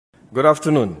Good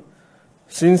afternoon.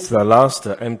 Since the last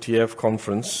MTF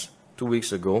conference 2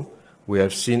 weeks ago, we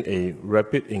have seen a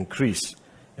rapid increase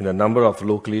in the number of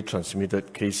locally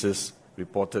transmitted cases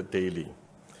reported daily.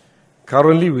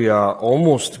 Currently, we are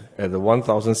almost at the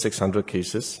 1,600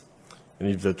 cases, and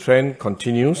if the trend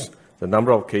continues, the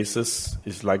number of cases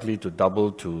is likely to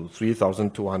double to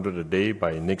 3,200 a day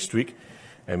by next week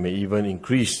and may even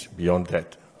increase beyond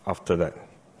that after that.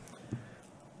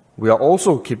 We are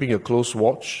also keeping a close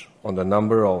watch on the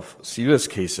number of serious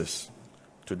cases.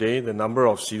 Today, the number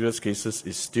of serious cases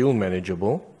is still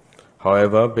manageable.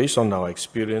 However, based on our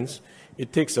experience,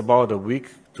 it takes about a week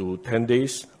to 10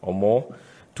 days or more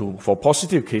for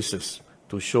positive cases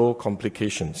to show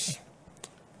complications.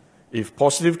 If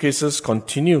positive cases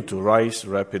continue to rise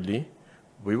rapidly,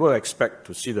 we will expect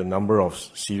to see the number of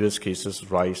serious cases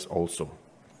rise also.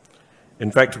 In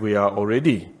fact, we are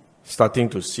already starting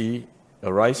to see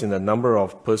a rise in the number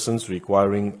of persons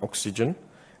requiring oxygen,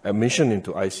 admission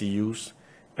into ICUs,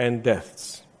 and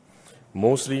deaths,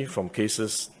 mostly from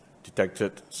cases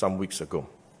detected some weeks ago.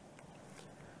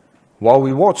 While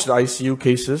we watch the ICU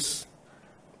cases,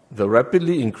 the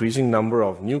rapidly increasing number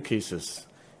of new cases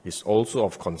is also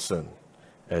of concern,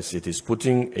 as it is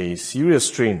putting a serious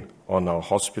strain on our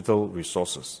hospital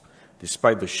resources,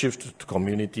 despite the shift to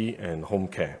community and home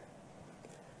care.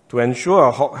 To ensure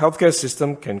our healthcare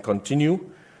system can continue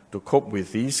to cope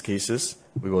with these cases,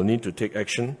 we will need to take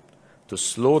action to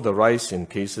slow the rise in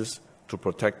cases to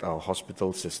protect our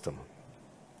hospital system.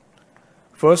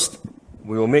 First,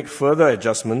 we will make further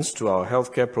adjustments to our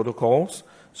healthcare protocols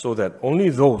so that only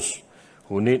those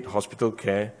who need hospital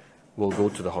care will go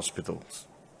to the hospitals.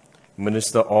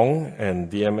 Minister Ong and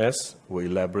DMS will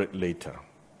elaborate later.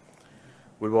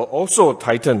 We will also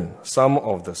tighten some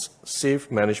of the safe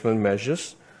management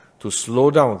measures to slow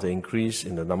down the increase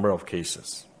in the number of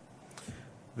cases.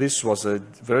 This was a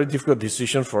very difficult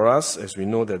decision for us, as we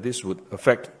know that this would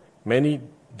affect many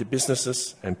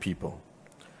businesses and people.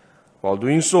 While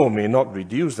doing so may not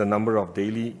reduce the number of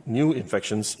daily new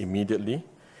infections immediately,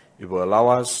 it will allow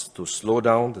us to slow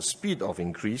down the speed of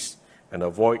increase and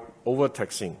avoid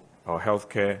overtaxing our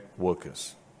healthcare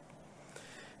workers.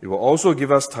 It will also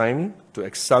give us time to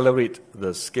accelerate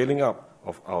the scaling up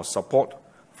of our support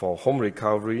for home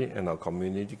recovery and our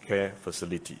community care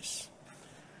facilities.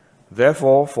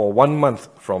 Therefore, for 1 month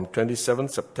from 27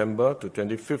 September to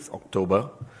 25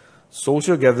 October,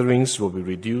 social gatherings will be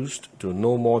reduced to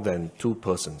no more than 2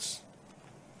 persons.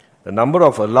 The number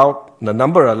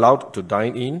allowed to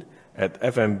dine in at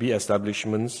F&B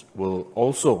establishments will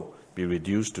also be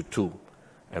reduced to 2,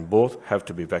 and both have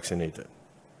to be vaccinated.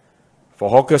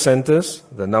 For hawker centers,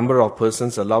 the number of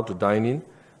persons allowed to dine in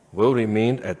will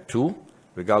remain at 2,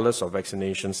 regardless of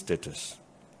vaccination status.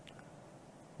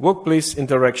 Workplace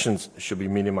interactions should be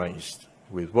minimized,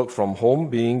 with work from home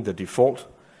being the default,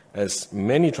 as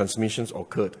many transmissions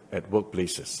occurred at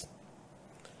workplaces.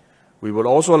 We would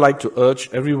also like to urge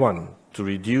everyone to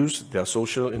reduce their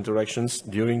social interactions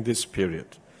during this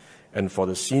period, and for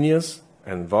the seniors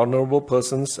and vulnerable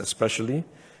persons especially,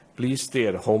 please stay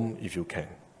at home if you can.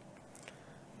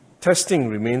 Testing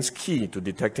remains key to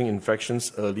detecting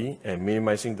infections early and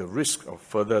minimizing the risk of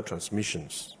further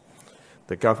transmissions.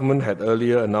 The government had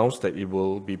earlier announced that it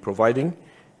will be providing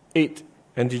 8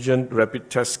 antigen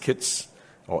rapid test kits,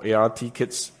 or ART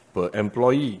kits, per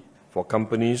employee for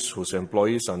companies whose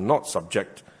employees are not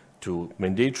subject to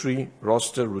mandatory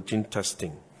roster routine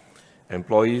testing.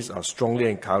 Employees are strongly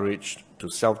encouraged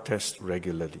to self-test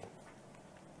regularly.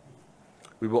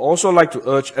 We would also like to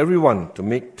urge everyone to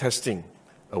make testing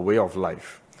a way of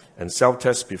life and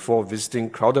self-test before visiting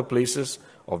crowded places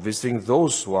or visiting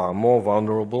those who are more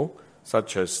vulnerable,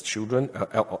 such as children,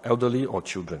 elderly or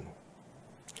children.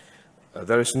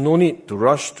 There is no need to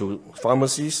rush to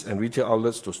pharmacies and retail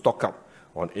outlets to stock up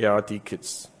on ART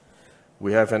kits.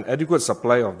 We have an adequate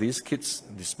supply of these kits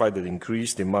despite the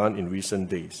increased demand in recent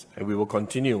days, and we will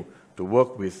continue to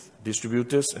work with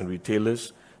distributors and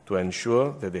retailers to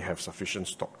ensure that they have sufficient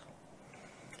stock.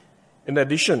 In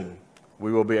addition,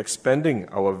 we will be expanding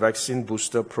our vaccine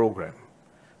booster program.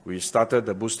 We started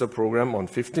the booster program on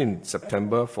 15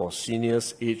 September for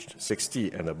seniors aged 60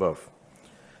 and above.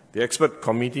 The expert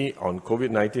committee on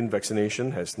COVID-19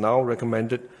 vaccination has now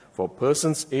recommended for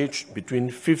persons aged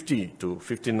between 50 to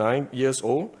 59 years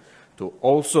old to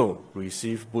also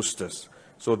receive boosters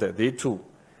so that they too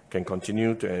can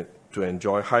continue to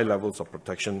enjoy high levels of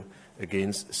protection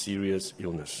against serious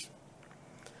illness.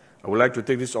 I would like to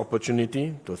take this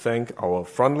opportunity to thank our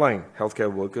frontline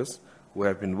healthcare workers who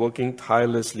have been working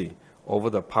tirelessly over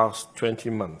the past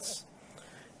 20 months.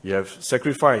 You have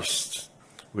sacrificed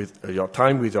with your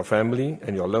time with your family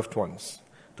and your loved ones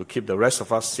to keep the rest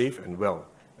of us safe and well,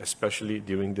 especially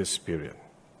during this period.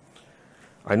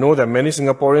 I know that many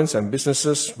Singaporeans and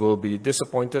businesses will be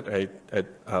disappointed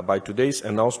by today's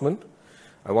announcement.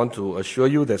 I want to assure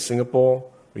you that Singapore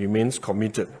remains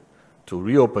committed to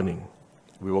reopening.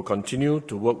 We will continue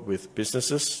to work with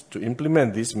businesses to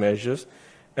implement these measures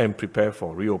and prepare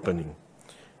for reopening.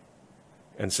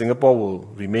 And Singapore will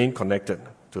remain connected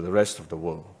to the rest of the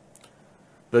world.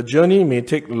 The journey may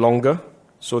take longer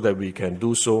so that we can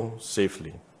do so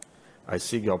safely. I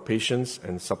seek your patience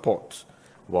and support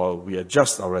while we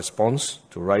adjust our response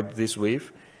to ride this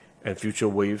wave and future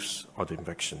waves of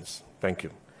infections. Thank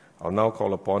you. I'll now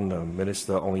call upon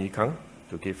Minister Ong Ye Kung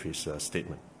to give his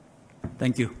statement.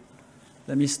 Thank you.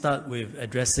 Let me start with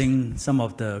addressing some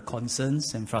of the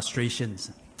concerns and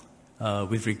frustrations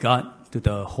with regard to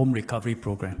the Home Recovery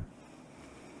Program.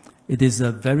 It is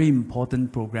a very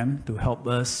important program to help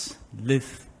us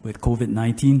live with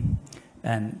COVID-19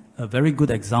 and a very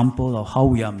good example of how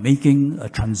we are making a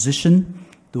transition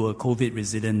to a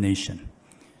COVID-resilient nation.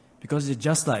 Because it's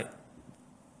just like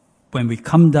when we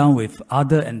come down with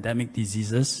other endemic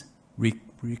diseases, we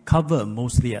recover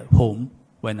mostly at home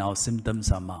when our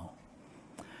symptoms are mild.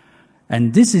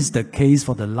 And this is the case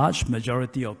for the large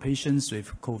majority of patients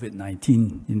with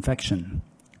COVID-19 infection,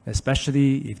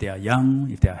 especially if they are young,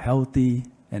 if they are healthy,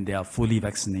 and they are fully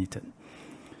vaccinated.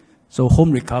 So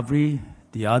home recovery,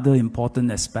 the other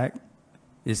important aspect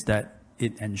is that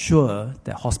it ensures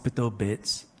that hospital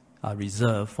beds are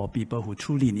reserved for people who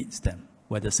truly need them,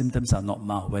 where the symptoms are not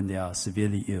mild, when they are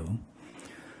severely ill.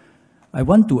 I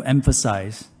want to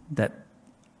emphasize that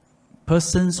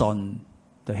persons on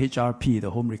the HRP, the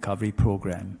Home Recovery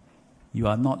Program, you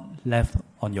are not left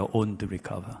on your own to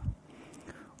recover.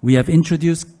 We have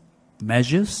introduced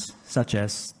measures such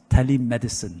as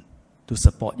telemedicine to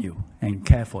support you and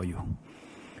care for you.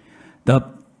 The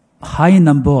high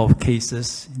number of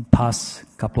cases in the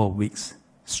past couple of weeks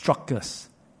struck us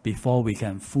before we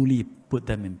can fully put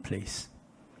them in place.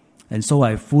 And so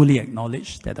I fully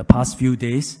acknowledge that the past few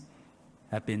days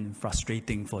have been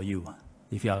frustrating for you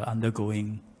if you are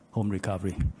undergoing home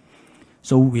recovery.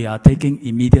 So we are taking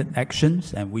immediate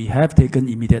actions, and we have taken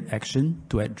immediate action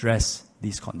to address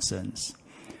these concerns.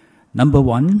 Number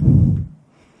one,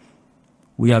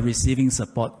 we are receiving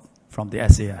support from the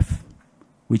SAF,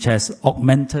 which has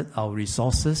augmented our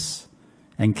resources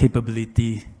and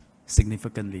capability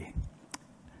significantly.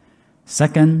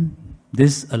 Second,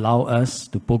 this allows us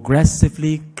to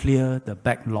progressively clear the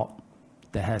backlog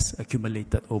that has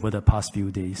accumulated over the past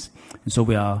few days. And so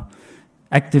we are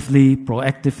actively,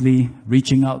 proactively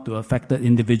reaching out to affected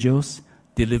individuals,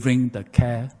 delivering the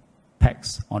care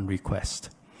packs on request.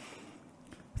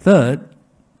 Third,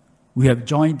 we have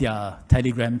joined their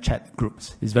Telegram chat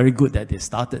groups. It's very good that they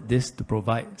started this to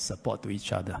provide support to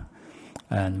each other.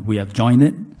 And we have joined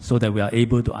it so that we are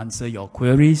able to answer your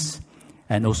queries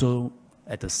and also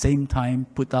at the same time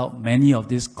put out many of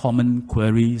these common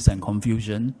queries and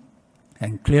confusion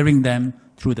and clearing them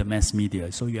through the mass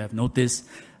media. So you have noticed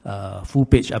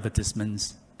full-page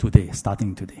advertisements today,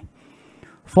 starting today.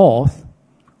 Fourth,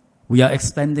 we are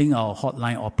expanding our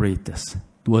hotline operators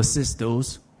to assist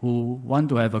those who want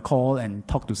to have a call and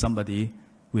talk to somebody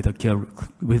with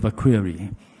a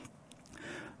query.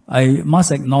 I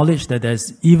must acknowledge that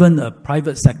there's even a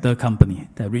private sector company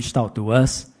that reached out to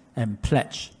us and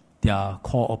pledged their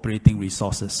core operating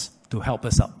resources to help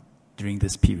us out during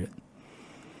this period.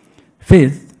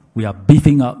 Fifth, we are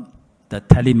beefing up the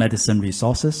telemedicine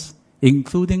resources,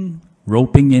 including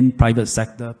roping in private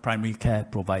sector primary care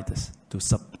providers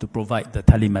to provide the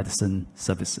telemedicine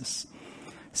services.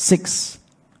 Sixth,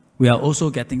 we are also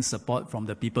getting support from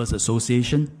the People's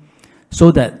Association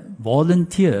so that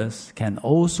volunteers can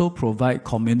also provide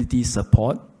community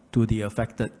support to the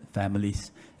affected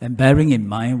families. And bearing in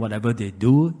mind, whatever they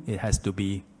do, it has to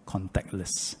be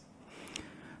contactless.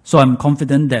 So I'm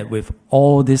confident that with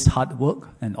all this hard work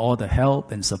and all the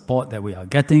help and support that we are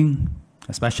getting,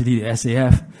 especially the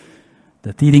SAF,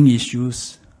 the teething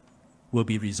issues will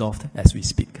be resolved as we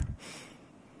speak.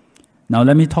 Now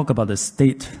let me talk about the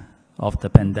state of the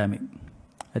pandemic.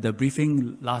 At the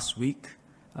briefing last week,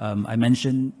 I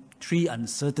mentioned 3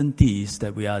 uncertainties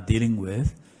that we are dealing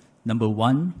with. Number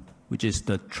one, which is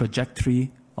the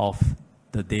trajectory of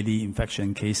the daily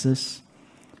infection cases.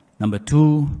 Number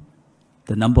two,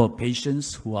 the number of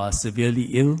patients who are severely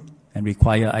ill and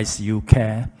require ICU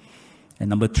care. And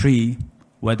number three,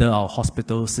 whether our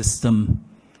hospital system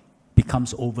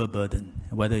becomes overburdened,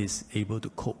 whether it's able to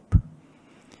cope.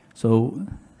 So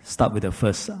start with the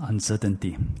first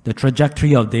uncertainty, the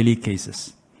trajectory of daily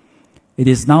cases. It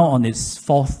is now on its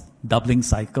 4th doubling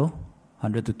cycle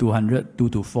 100 to 200, 2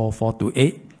 to 4, 4 to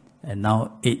 8, and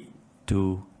now 8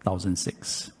 to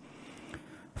 1,006.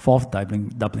 Fourth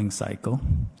doubling cycle.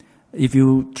 If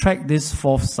you track this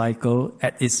fourth cycle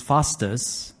at its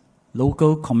fastest,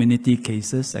 local community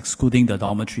cases, excluding the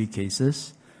dormitory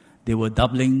cases, they were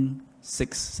doubling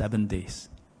 6-7 days.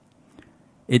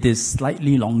 It is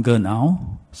slightly longer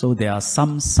now, so there are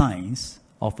some signs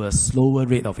of a slower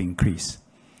rate of increase.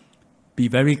 Be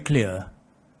very clear,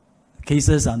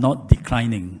 cases are not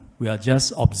declining. We are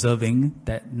just observing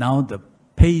that now the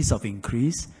pace of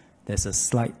increase, there's a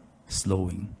slight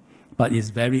slowing. But it's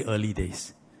very early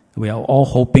days. We are all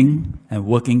hoping and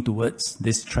working towards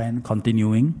this trend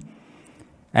continuing,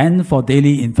 and for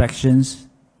daily infections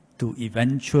to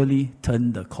eventually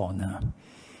turn the corner.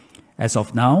 As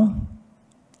of now,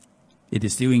 it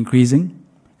is still increasing,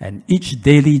 and each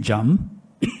daily jump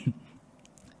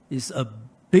is a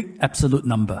big absolute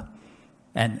number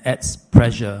and adds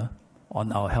pressure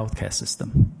on our healthcare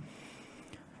system.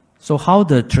 So how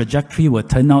the trajectory will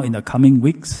turn out in the coming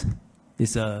weeks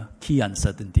is a key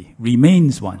uncertainty.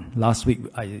 Remains one. Last week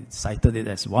I cited it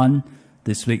as one.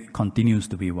 This week continues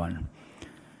to be one.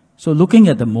 So looking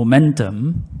at the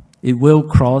momentum, it will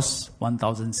cross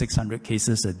 1,600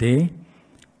 cases a day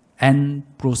and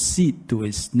proceed to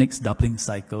its next doubling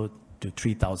cycle to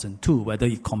 3,002. Whether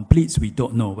it completes, we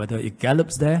don't know. Whether it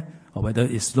gallops there or whether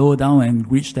it slows down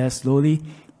and reaches there slowly,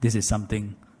 this is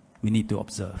something we need to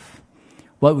observe.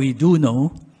 What we do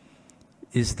know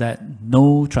is that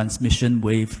no transmission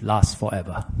wave lasts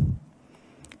forever.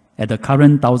 At the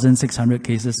current 1,600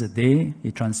 cases a day,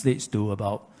 it translates to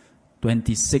about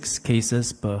 26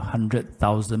 cases per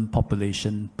 100,000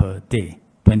 population per day.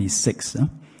 26.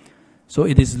 So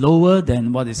it is lower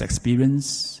than what is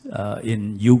experienced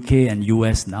in UK and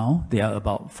US now. They are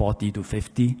about 40 to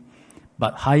 50,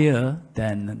 but higher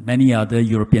than many other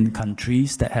European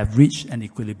countries that have reached an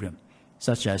equilibrium,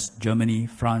 such as Germany,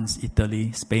 France,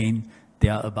 Italy, Spain. They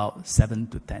are about 7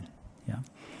 to 10. Yeah.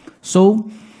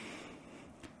 So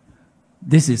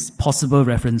this is possible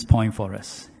reference point for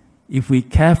us. If we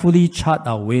carefully chart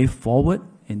our way forward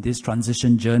in this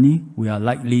transition journey, we are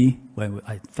likely, in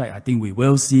fact, I think we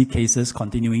will see cases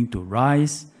continuing to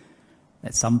rise.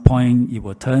 At some point, it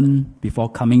will turn before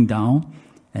coming down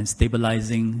and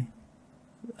stabilizing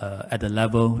at a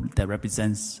level that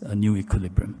represents a new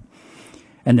equilibrium.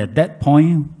 And at that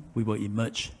point, we will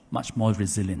emerge much more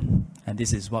resilient. And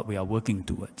this is what we are working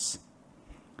towards.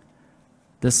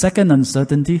 The second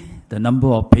uncertainty, the number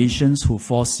of patients who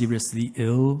fall seriously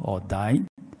ill or die,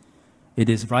 it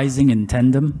is rising in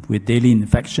tandem with daily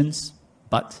infections,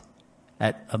 but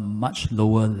at a much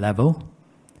lower level.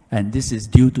 And this is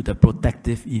due to the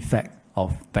protective effect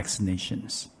of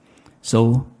vaccinations.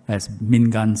 So, as Min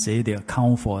Gan said, they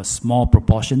account for a small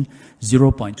proportion,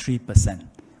 0.3%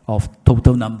 of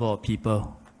total number of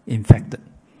people infected.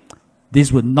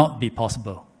 This would not be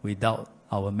possible without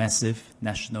our massive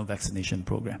national vaccination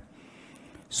program.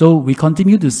 So we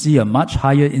continue to see a much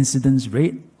higher incidence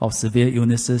rate of severe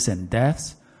illnesses and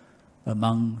deaths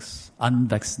amongst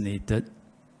unvaccinated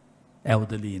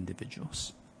elderly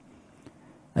individuals.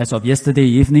 As of yesterday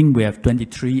evening, we have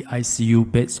 23 ICU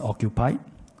beds occupied.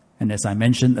 And as I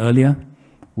mentioned earlier,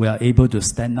 we are able to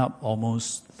stand up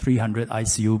almost 300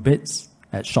 ICU beds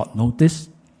at short notice,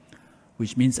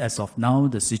 which means as of now,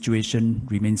 the situation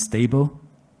remains stable,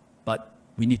 but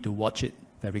we need to watch it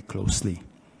very closely.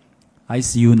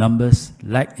 ICU numbers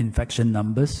lag infection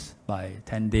numbers by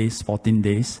 10 days, 14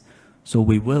 days, so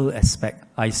we will expect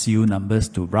ICU numbers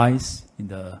to rise in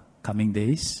the coming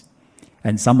days,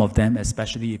 and some of them,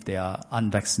 especially if they are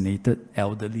unvaccinated,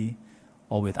 elderly,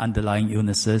 or with underlying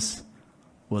illnesses,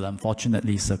 will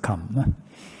unfortunately succumb.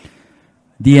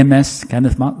 DMS,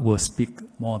 Kenneth Mark, will speak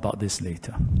more about this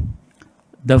later.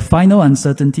 The final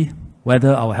uncertainty,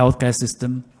 whether our healthcare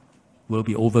system will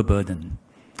be overburdened.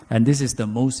 And this is the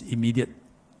most immediate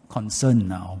concern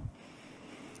now.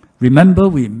 Remember,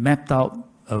 we mapped out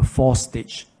a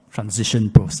 4-stage transition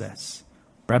process.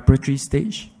 Preparatory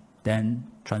stage, then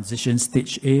transition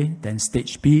stage A, then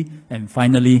stage B, and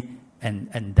finally an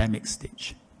endemic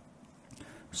stage.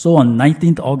 So on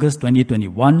 19th August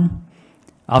 2021,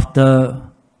 after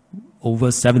over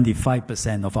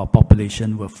 75% of our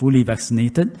population were fully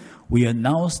vaccinated, we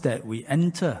announced that we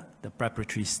enter the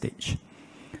preparatory stage.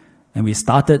 And we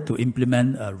started to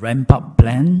implement a ramp-up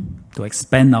plan to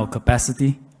expand our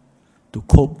capacity to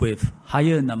cope with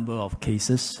higher number of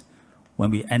cases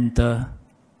when we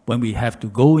have to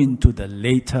go into the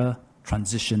later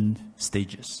transition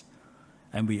stages.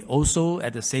 And we also,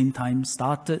 at the same time,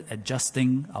 started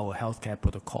adjusting our healthcare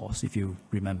protocols, if you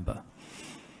remember.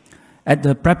 At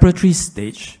the preparatory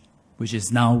stage, which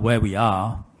is now where we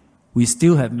are, we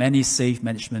still have many safe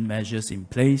management measures in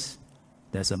place.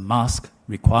 There's a mask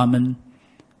requirement,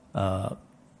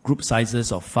 group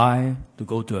sizes of 5 to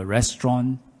go to a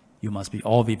restaurant. You must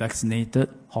all be vaccinated.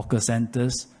 Hawker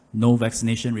centers, no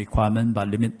vaccination requirement, but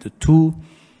limit to 2.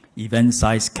 Event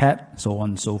size cap, so on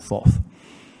and so forth.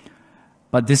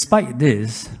 But despite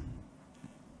this,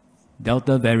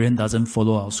 Delta variant doesn't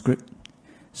follow our script.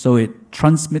 So it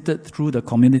transmitted through the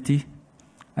community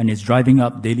and is driving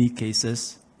up daily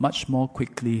cases much more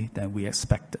quickly than we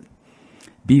expected.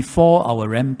 Before our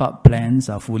ramp-up plans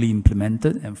are fully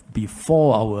implemented and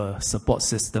before our support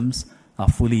systems are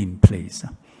fully in place.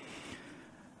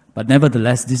 But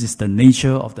nevertheless, this is the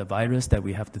nature of the virus that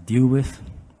we have to deal with.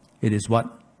 It is what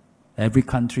every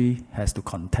country has to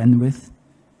contend with,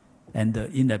 and the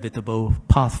inevitable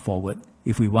path forward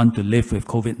if we want to live with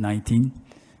COVID-19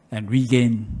 and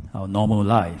regain our normal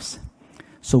lives.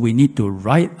 So we need to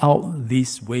ride out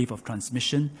this wave of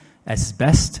transmission as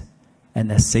best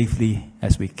and as safely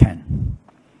as we can.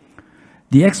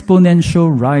 The exponential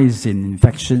rise in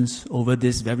infections over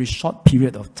this very short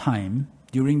period of time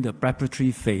during the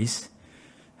preparatory phase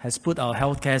has put our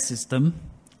healthcare system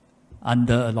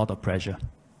under a lot of pressure.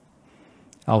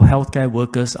 Our healthcare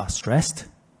workers are stressed,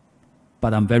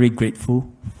 but I'm very grateful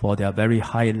for their very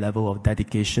high level of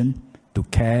dedication to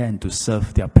care and to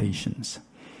serve their patients.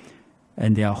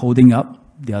 And they are holding up,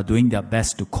 they are doing their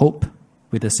best to cope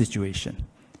with the situation.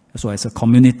 So as a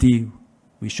community,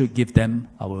 we should give them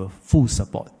our full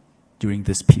support during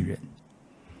this period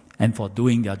and for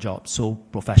doing their job so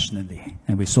professionally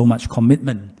and with so much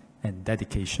commitment and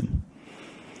dedication.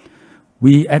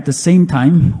 We, at the same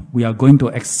time, we are going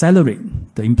to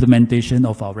accelerate the implementation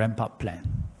of our ramp-up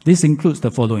plan. This includes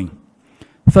the following.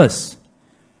 First,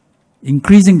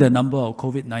 increasing the number of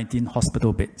COVID-19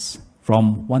 hospital beds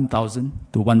from 1,000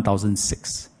 to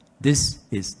 1,006. This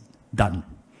is done.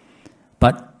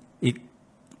 But it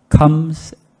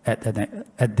comes at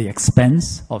the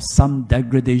expense of some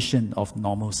degradation of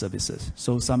normal services.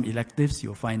 So some electives,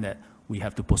 you'll find that we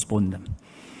have to postpone them.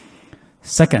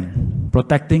 Second,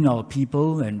 protecting our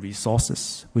people and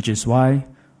resources, which is why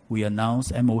we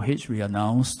announced, MOH, we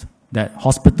announced that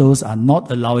hospitals are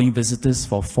not allowing visitors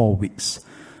for 4 weeks.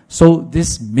 So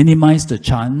this minimized the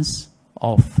chance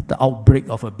of the outbreak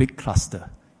of a big cluster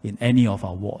in any of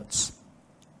our wards.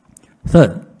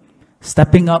 Third,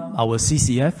 stepping up our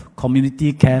CCF,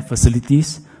 community care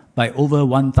facilities, by over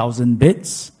 1,000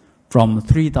 beds from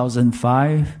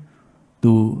 3,005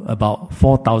 to about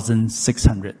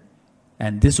 4,600.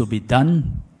 And this will be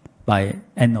done by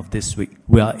end of this week.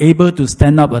 We are able to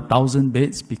stand up 1,000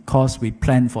 beds because we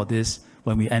planned for this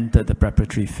when we entered the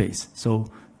preparatory phase. So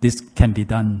this can be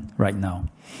done right now.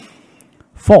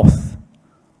 Fourth,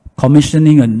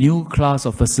 commissioning a new class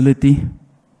of facility.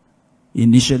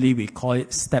 Initially, we call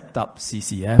it stepped up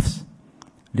CCFs.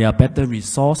 They are better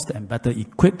resourced and better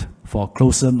equipped for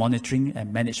closer monitoring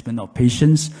and management of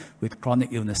patients with chronic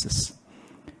illnesses.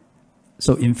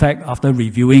 So in fact, after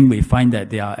reviewing, we find that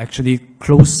they are actually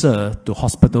closer to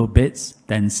hospital beds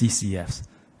than CCFs.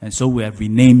 And so we have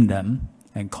renamed them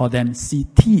and called them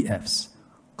CTFs,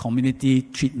 Community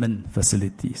Treatment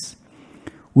Facilities.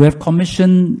 We have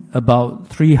commissioned about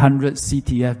 300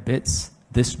 CTF beds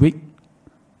this week.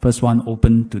 First one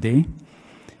opened today.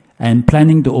 And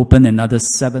planning to open another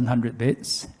 700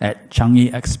 beds at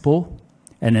Changi Expo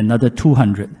and another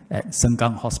 200 at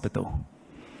Sengkang Hospital.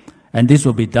 And this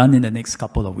will be done in the next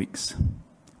couple of weeks.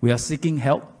 We are seeking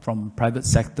help from private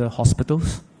sector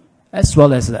hospitals as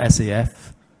well as the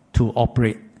SAF to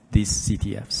operate these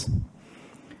CTFs.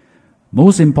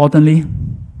 Most importantly,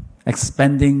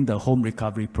 expanding the home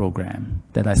recovery program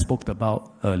that I spoke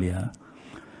about earlier.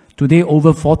 Today,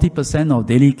 over 40% of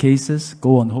daily cases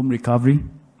go on home recovery,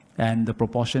 and the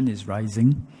proportion is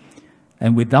rising.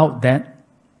 And without that,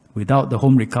 without the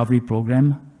home recovery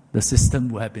program, the system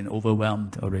would have been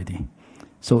overwhelmed already.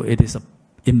 So it is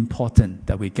important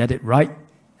that we get it right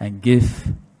and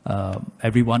give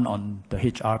everyone on the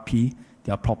HRP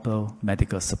their proper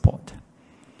medical support.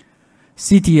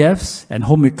 CTFs and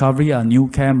home recovery are new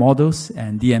care models,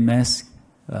 and DMS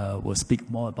will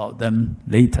speak more about them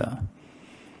later.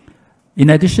 In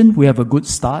addition, we have a good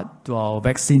start to our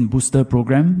vaccine booster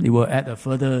program. It will add a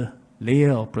further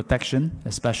layer of protection,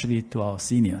 especially to our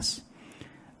seniors.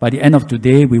 By the end of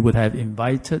today, we would have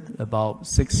invited about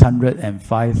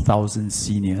 605,000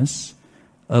 seniors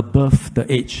above the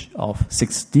age of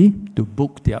 60 to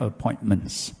book their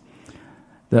appointments.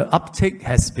 The uptake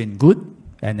has been good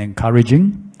and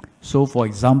encouraging. So, for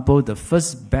example, the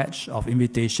first batch of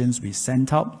invitations we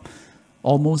sent out,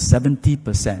 almost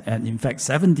 70%, and in fact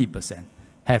 70%,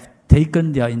 have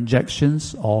taken their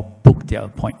injections or booked their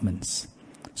appointments.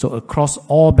 So across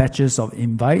all batches of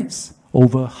invites,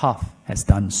 over half has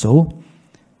done so,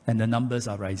 and the numbers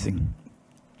are rising.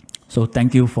 So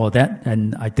thank you for that,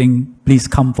 and I think please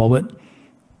come forward,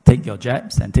 take your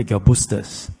jabs and take your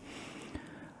boosters.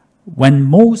 When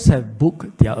most have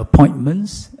booked their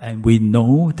appointments and we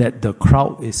know that the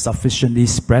crowd is sufficiently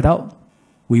spread out,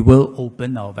 we will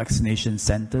open our vaccination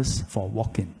centers for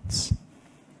walk-ins.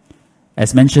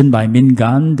 As mentioned by Min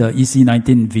Gan, the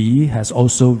EC19V has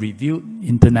also reviewed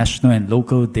international and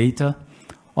local data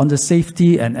on the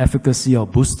safety and efficacy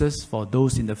of boosters for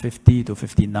those in the 50 to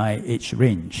 59 age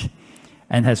range,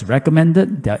 and has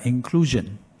recommended their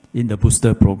inclusion in the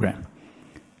booster program.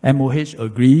 MOH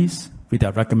agrees with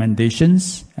our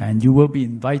recommendations, and you will be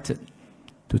invited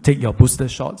to take your booster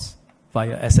shots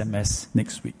via SMS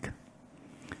next week.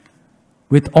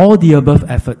 With all the above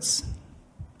efforts,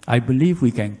 I believe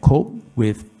we can cope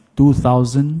with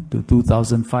 2,000 to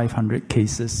 2,500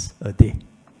 cases a day.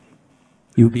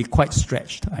 It will be quite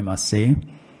stretched, I must say.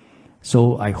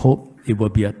 So I hope it will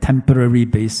be a temporary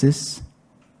basis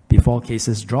before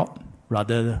cases drop,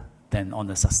 rather than on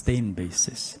a sustained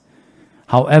basis.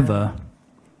 However,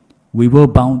 we will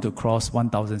bound to cross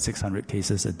 1,600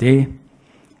 cases a day,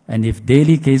 and if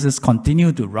daily cases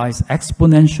continue to rise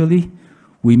exponentially,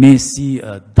 we may see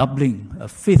a doubling, a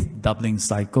fifth doubling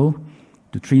cycle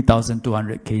to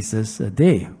 3,200 cases a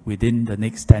day within the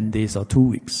next 10 days or 2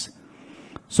 weeks.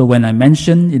 So when I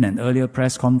mentioned in an earlier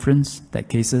press conference that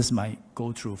cases might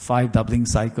go through 5 doubling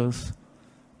cycles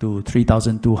to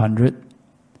 3,200,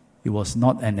 it was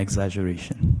not an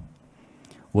exaggeration.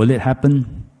 Will it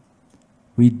happen?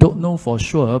 We don't know for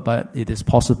sure, but it is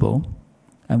possible,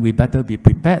 and we better be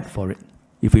prepared for it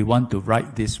if we want to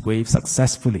ride this wave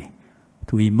successfully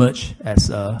to emerge as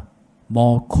a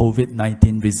more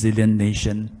COVID-19 resilient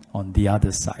nation on the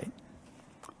other side.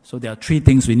 So there are 3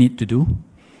 things we need to do.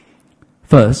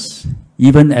 First,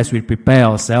 even as we prepare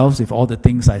ourselves with all the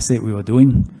things I said we were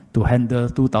doing to handle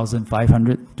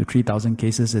 2,500 to 3,000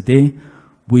 cases a day,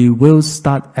 we will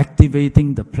start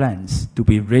activating the plans to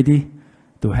be ready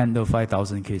to handle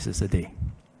 5,000 cases a day.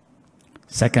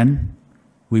 Second,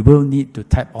 we will need to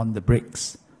tap on the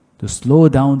brakes to slow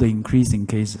down the increase in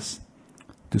cases,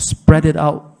 to spread it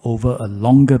out over a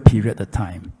longer period of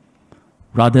time,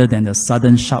 rather than a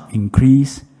sudden sharp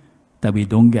increase that we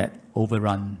don't get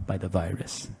overrun by the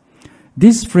virus.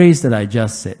 This phrase that I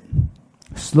just said,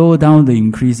 slow down the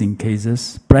increase in cases,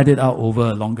 spread it out over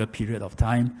a longer period of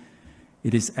time,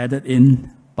 it is added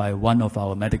in by one of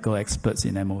our medical experts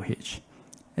in MOH.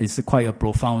 It's quite a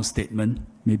profound statement.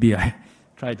 Maybe I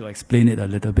try to explain it a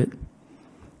little bit.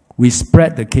 We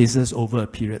spread the cases over a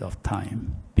period of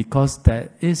time because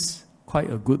there is quite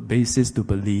a good basis to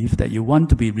believe that you want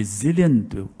to be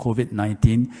resilient to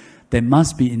COVID-19, there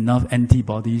must be enough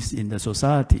antibodies in the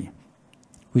society,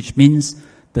 which means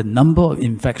the number of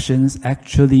infections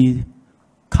actually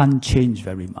can't change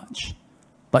very much.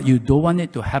 But you don't want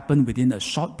it to happen within a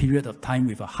short period of time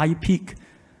with a high peak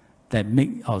that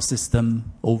make our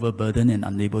system overburdened and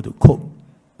unable to cope.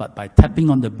 But by tapping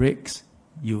on the brakes,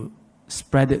 you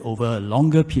spread it over a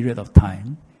longer period of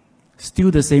time, still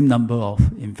the same number of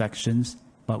infections,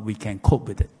 but we can cope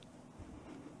with it.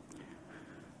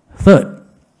 Third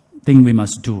thing we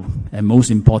must do, and most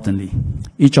importantly,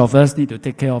 each of us need to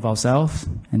take care of ourselves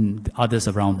and others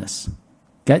around us.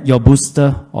 Get your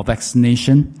booster or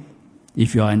vaccination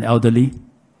if you are an elderly,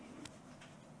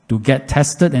 to get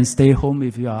tested and stay home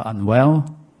if you are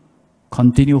unwell,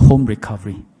 continue home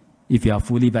recovery if you are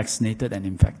fully vaccinated and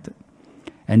infected.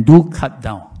 And do cut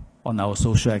down on our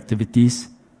social activities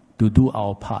to do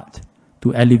our part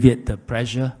to alleviate the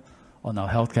pressure on our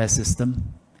healthcare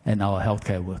system and our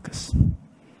healthcare workers.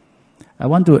 I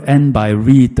want to end by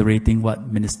reiterating what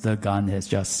Minister Gan has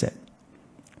just said,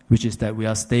 which is that we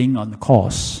are staying on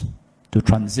course to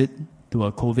transit to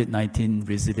a COVID-19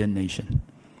 resilient nation.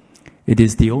 It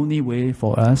is the only way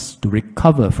for us to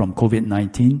recover from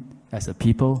COVID-19 as a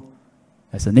people,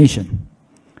 as a nation.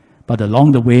 But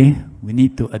along the way, we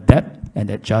need to adapt and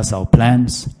adjust our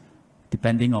plans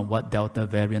depending on what Delta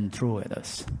variant throw at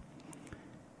us.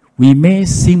 We may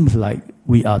seem like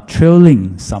we are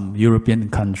trailing some European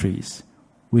countries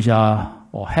which are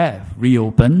or have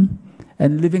reopened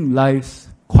and living lives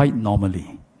quite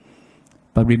normally.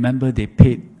 But remember, they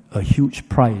paid a huge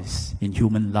price in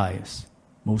human lives,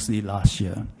 mostly last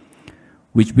year,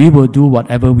 which we will do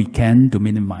whatever we can to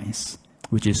minimize,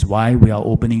 which is why we are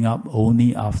opening up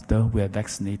only after we have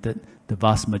vaccinated the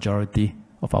vast majority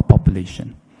of our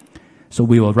population. So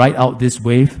we will ride out this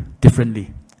wave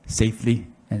differently, safely,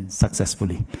 and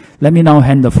successfully. Let me now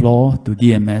hand the floor to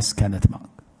DMS Kenneth Mark.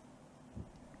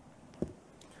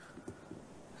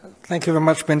 Thank you very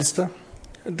much, Minister.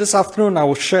 This afternoon, I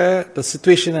will share the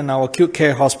situation in our acute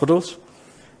care hospitals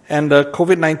and the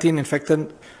COVID-19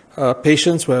 infected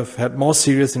patients who have had more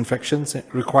serious infections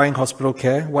requiring hospital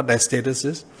care, what their status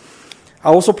is.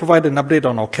 I'll also provide an update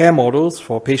on our care models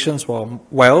for patients who are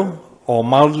well or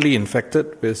mildly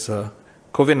infected with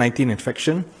COVID-19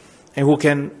 infection and who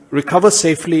can recover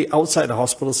safely outside the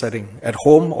hospital setting, at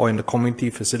home or in the community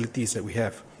facilities that we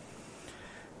have.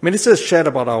 Minister has shared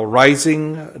about our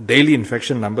rising daily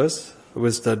infection numbers,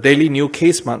 with the daily new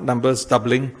case numbers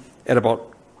doubling at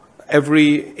about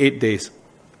every 8 days.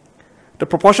 The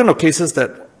proportion of cases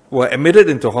that were admitted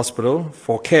into hospital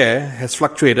for care has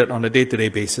fluctuated on a day-to-day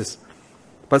basis.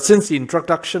 But since the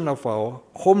introduction of our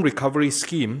home recovery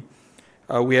scheme,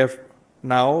 we have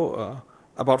now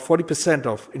about 40%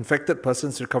 of infected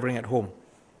persons recovering at home.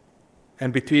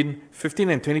 And between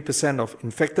 15 and 20% of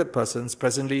infected persons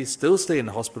presently still stay in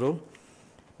the hospital,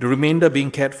 the remainder being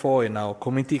cared for in our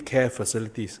community care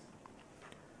facilities.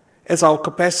 As our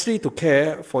capacity to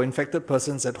care for infected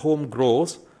persons at home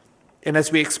grows, and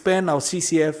as we expand our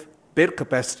CCF bed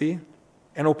capacity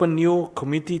and open new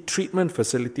community treatment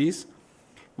facilities,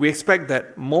 we expect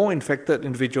that more infected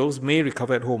individuals may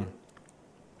recover at home.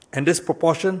 And this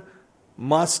proportion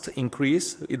must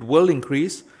increase, it will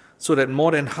increase, so that more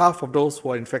than half of those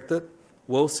who are infected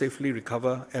will safely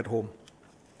recover at home.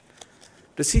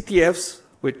 The CTFs,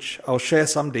 which I'll share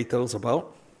some details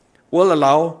about, will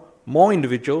allow more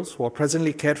individuals who are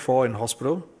presently cared for in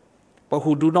hospital, but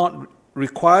who do not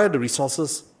require the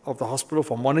resources of the hospital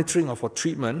for monitoring or for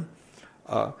treatment.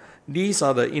 These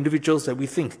are the individuals that we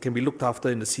think can be looked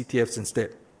after in the CTFs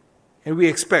instead. And we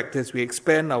expect, as we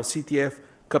expand our CTF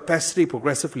capacity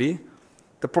progressively,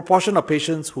 the proportion of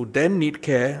patients who then need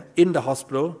care in the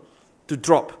hospital to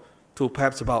drop to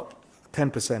perhaps about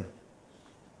 10%.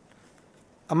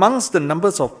 Amongst the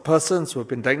numbers of persons who have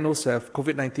been diagnosed to have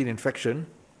COVID-19 infection,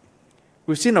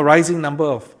 we've seen a rising number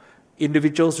of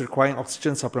individuals requiring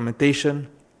oxygen supplementation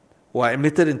who are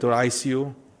admitted into the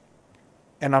ICU,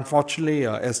 and unfortunately,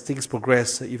 as things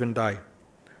progress, even die.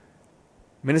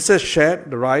 Minister shared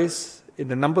the rise in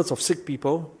the numbers of sick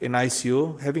people in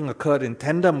ICU having occurred in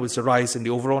tandem with the rise in the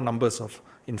overall numbers of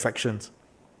infections.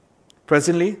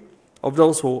 Presently, of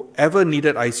those who ever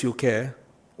needed ICU care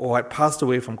or had passed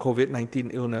away from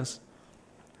COVID-19 illness,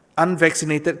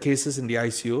 unvaccinated cases in the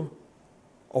ICU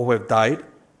or who have died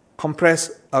comprise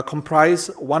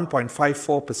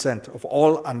 1.54% of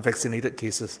all unvaccinated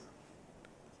cases.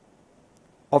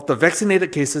 Of the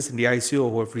vaccinated cases in the ICU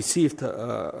who have received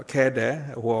care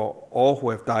there or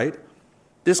who have died,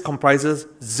 this comprises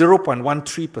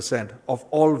 0.13% of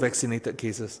all vaccinated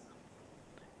cases.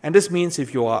 And this means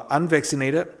if you are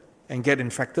unvaccinated and get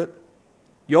infected,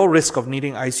 your risk of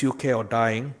needing ICU care or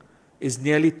dying is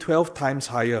nearly 12 times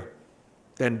higher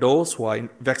than those who are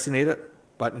vaccinated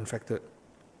but infected.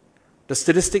 The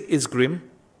statistic is grim,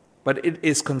 but it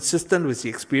is consistent with the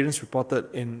experience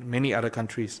reported in many other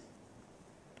countries.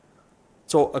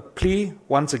 So a plea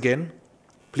once again,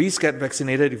 please get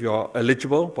vaccinated if you are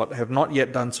eligible but have not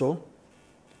yet done so.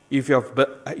 If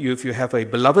you have a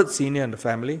beloved senior in the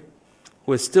family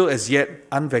who is still as yet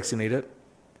unvaccinated,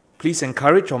 please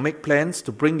encourage or make plans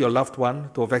to bring your loved one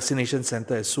to a vaccination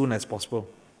center as soon as possible.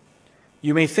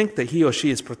 You may think that he or she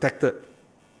is protected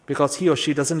because he or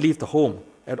she doesn't leave the home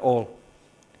at all.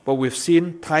 But we've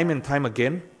seen time and time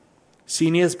again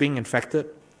seniors being infected,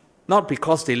 not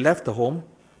because they left the home,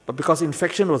 but because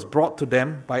infection was brought to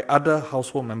them by other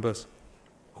household members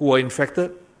who were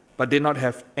infected but did not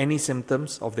have any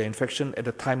symptoms of their infection at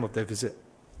the time of their visit.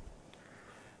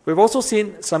 We've also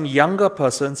seen some younger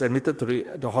persons admitted to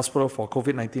the hospital for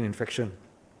COVID-19 infection.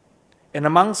 And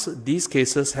amongst these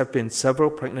cases have been several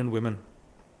pregnant women.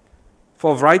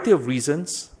 For a variety of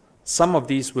reasons, some of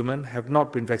these women have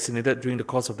not been vaccinated during the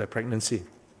course of their pregnancy.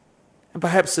 And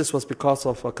perhaps this was because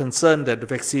of a concern that the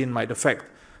vaccine might affect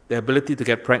their ability to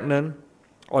get pregnant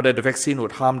or that the vaccine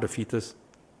would harm the fetus.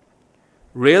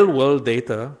 Real-world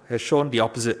data has shown the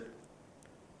opposite.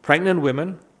 Pregnant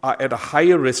women are at a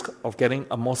higher risk of getting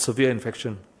a more severe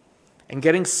infection and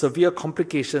getting severe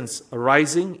complications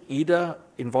arising either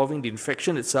involving the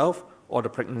infection itself or the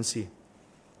pregnancy.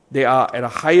 They are at a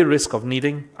higher risk of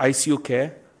needing ICU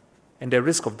care, and their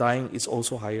risk of dying is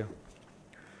also higher.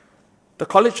 The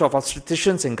College of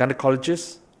Obstetricians and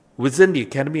Gynecologists within the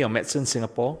Academy of Medicine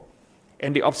Singapore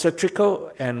and the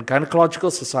Obstetrical and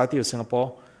Gynecological Society of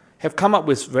Singapore have come up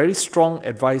with very strong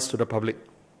advice to the public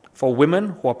for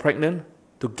women who are pregnant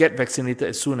to get vaccinated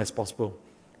as soon as possible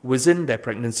within their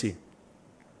pregnancy.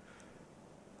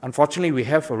 Unfortunately, we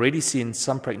have already seen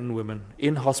some pregnant women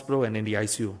in hospital and in the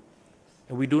ICU,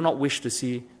 and we do not wish to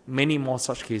see many more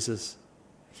such cases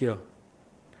here.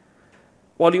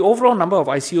 While the overall number of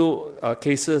ICU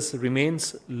cases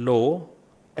remains low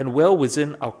and well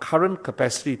within our current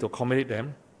capacity to accommodate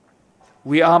them,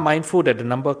 we are mindful that the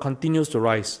number continues to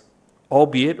rise,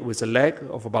 albeit with a lag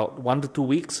of about 1 to 2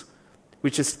 weeks,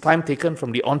 which is time taken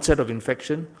from the onset of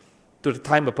infection to the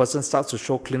time a person starts to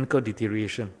show clinical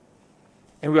deterioration.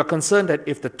 And we are concerned that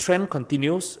if the trend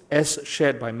continues, as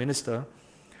shared by Minister,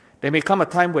 there may come a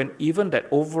time when even that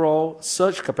overall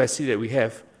surge capacity that we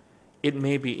have, it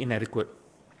may be inadequate.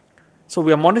 So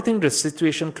we are monitoring the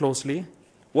situation closely,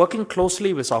 working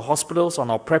closely with our hospitals on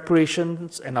our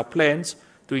preparations and our plans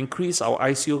to increase our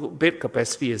ICU bed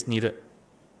capacity as needed.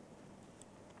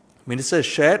 Minister has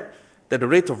shared that the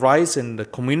rate of rise in the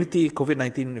community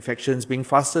COVID-19 infections being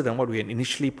faster than what we had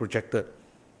initially projected.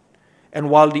 And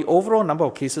while the overall number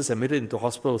of cases admitted into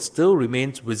hospital still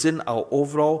remains within our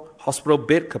overall hospital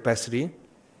bed capacity,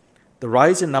 the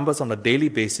rise in numbers on a daily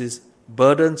basis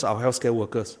burdens our healthcare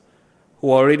workers,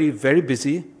 who are already very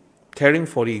busy caring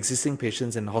for the existing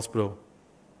patients in the hospital.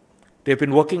 They've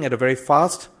been working at a very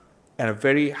fast and a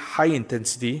very high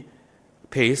intensity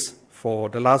pace for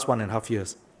the last 1.5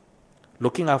 years,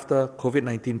 looking after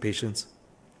COVID-19 patients.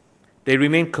 They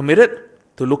remain committed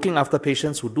to looking after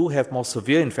patients who do have more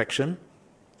severe infection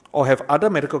or have other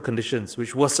medical conditions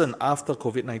which worsen after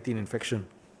COVID-19 infection.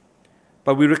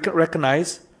 But we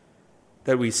recognize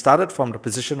that we started from the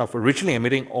position of originally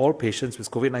admitting all patients with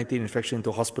COVID-19 infection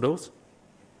into hospitals,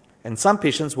 and some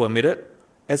patients were admitted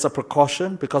as a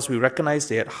precaution because we recognized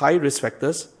they had high risk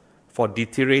factors for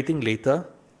deteriorating later,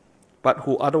 but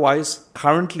who otherwise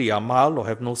currently are mild or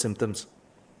have no symptoms.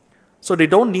 So they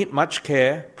don't need much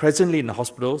care presently in the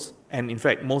hospitals, and in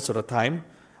fact most of the time,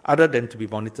 other than to be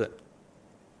monitored.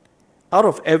 Out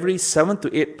of every 7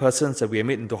 to 8 persons that we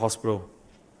admit into hospital,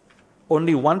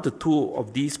 only 1 to 2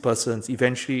 of these persons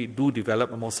eventually do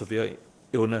develop a more severe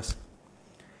illness.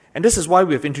 And this is why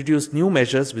we have introduced new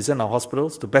measures within our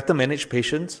hospitals to better manage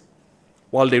patients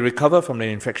while they recover from their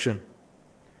infection.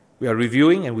 We are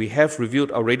reviewing, and we have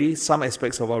reviewed already, some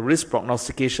aspects of our risk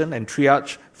prognostication and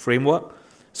triage framework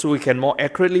so we can more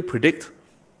accurately predict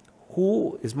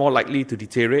who is more likely to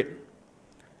deteriorate.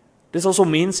 This also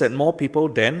means that more people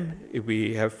then, if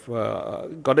we have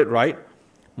got it right,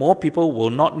 more people will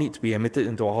not need to be admitted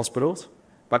into our hospitals,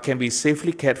 but can be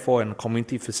safely cared for in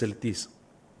community facilities.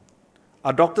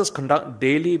 Our doctors conduct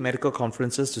daily medical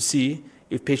conferences to see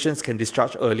if patients can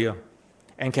discharge earlier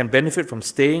and can benefit from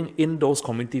staying in those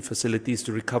community facilities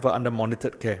to recover under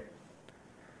monitored care.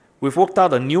 We've worked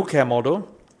out a new care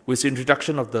model with the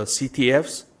introduction of the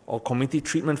CTFs, or community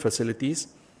treatment facilities,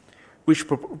 which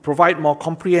provide more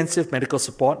comprehensive medical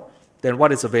support than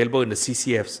what is available in the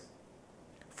CCFs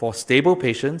for stable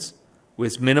patients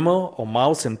with minimal or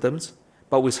mild symptoms,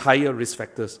 but with higher risk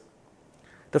factors.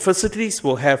 The facilities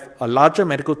will have a larger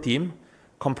medical team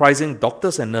comprising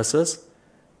doctors and nurses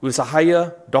with a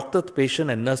higher doctor-to-patient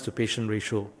and nurse-to-patient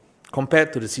ratio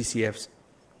compared to the CCFs.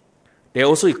 They are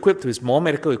also equipped with more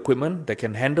medical equipment that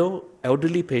can handle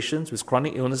elderly patients with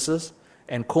chronic illnesses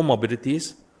and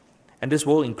comorbidities, and this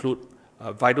will include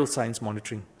vital signs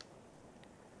monitoring.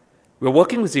 We're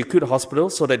working with the acute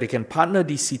hospitals so that they can partner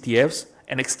these CTFs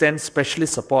and extend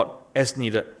specialist support as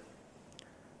needed.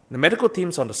 The medical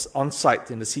teams on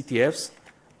site in the CTFs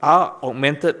are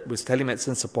augmented with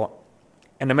telemedicine support,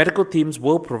 and the medical teams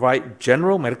will provide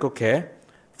general medical care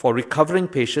for recovering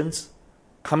patients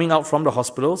coming out from the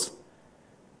hospitals.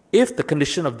 If the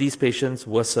condition of these patients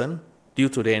worsen due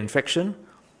to their infection,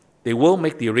 they will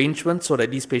make the arrangements so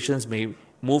that these patients may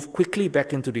move quickly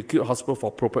back into the acute hospital for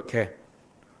appropriate care.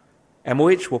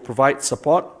 MOH will provide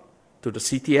support to the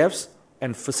CTFs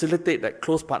and facilitate that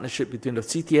close partnership between the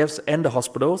CTFs and the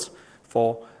hospitals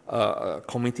for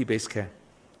community-based care.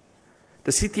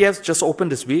 The CTFs just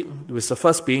opened this week, with the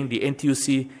first being the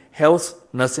NTUC Health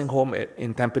Nursing Home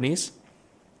in Tampines.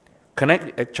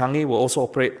 Connect at Changi will also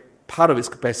operate part of its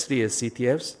capacity as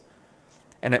CTFs,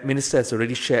 and the Minister has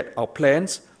already shared our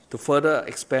plans to further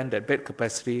expand that bed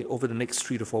capacity over the next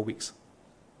 3 to 4 weeks.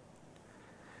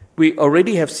 We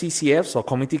already have CCFs, or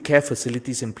community care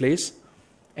facilities, in place,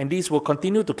 and these will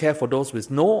continue to care for those with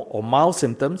no or mild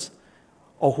symptoms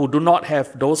or who do not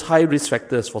have those high risk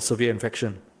factors for severe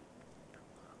infection.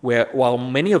 While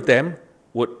many of them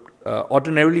would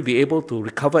ordinarily be able to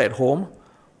recover at home,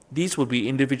 these would be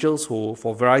individuals who,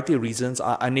 for a variety of reasons,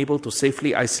 are unable to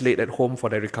safely isolate at home for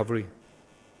their recovery.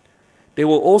 They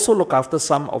will also look after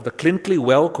some of the clinically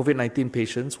well COVID-19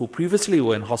 patients who previously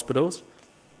were in hospitals,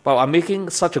 but are making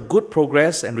such a good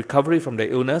progress and recovery from their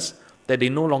illness that they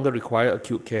no longer require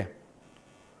acute care.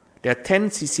 There are 10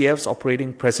 CCFs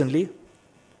operating presently,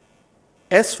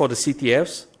 As for the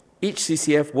CTFs, each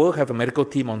CCF will have a medical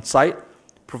team on site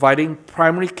providing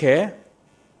primary care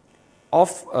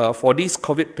for these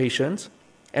COVID patients,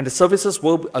 and the services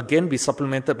will again be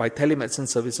supplemented by telemedicine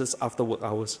services after work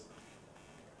hours.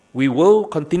 We will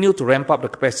continue to ramp up the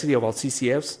capacity of our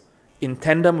CCFs in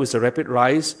tandem with the rapid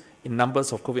rise in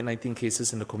numbers of COVID-19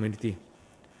 cases in the community.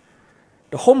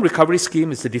 The home recovery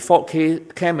scheme is the default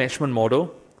care management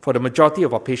model for the majority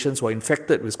of our patients who are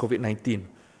infected with COVID-19,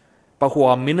 but who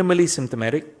are minimally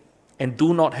symptomatic and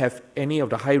do not have any of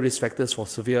the high-risk factors for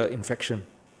severe infection.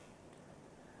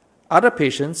 Other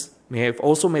patients may have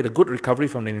also made a good recovery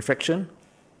from the infection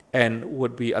and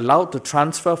would be allowed to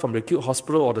transfer from the acute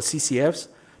hospital or the CCFs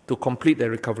to complete their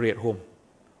recovery at home.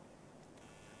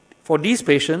 For these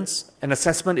patients, an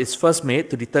assessment is first made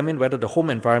to determine whether the home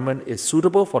environment is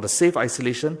suitable for the safe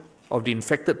isolation of the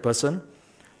infected person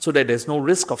so that there's no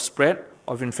risk of spread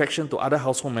of infection to other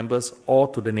household members or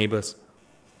to the neighbors.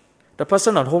 The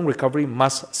person on home recovery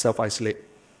must self-isolate.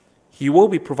 He will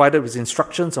be provided with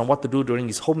instructions on what to do during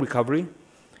his home recovery,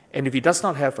 and if he does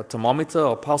not have a thermometer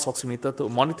or pulse oximeter to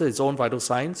monitor his own vital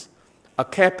signs, a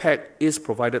care pack is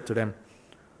provided to them.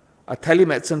 A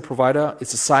telemedicine provider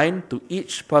is assigned to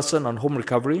each person on home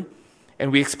recovery,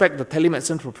 and we expect the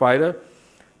telemedicine provider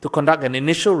to conduct an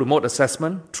initial remote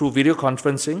assessment through video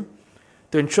conferencing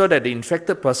to ensure that the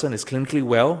infected person is clinically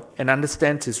well and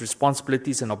understands his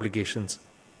responsibilities and obligations.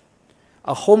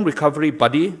 A home recovery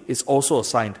buddy is also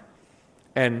assigned,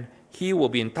 and he will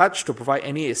be in touch to provide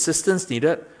any assistance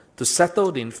needed to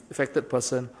settle the infected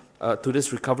person to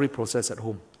this recovery process at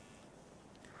home.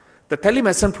 The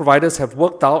telemedicine providers have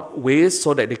worked out ways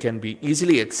so that they can be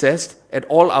easily accessed at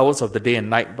all hours of the day and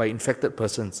night by infected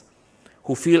persons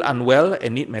who feel unwell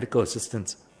and need medical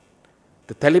assistance.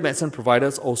 The telemedicine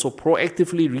providers also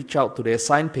proactively reach out to their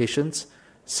assigned patients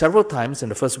several times in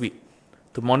the first week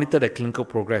to monitor their clinical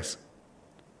progress.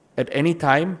 At any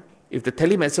time, if the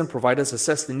telemedicine providers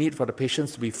assess the need for the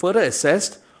patients to be further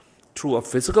assessed through a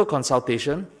physical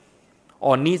consultation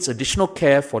or needs additional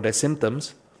care for their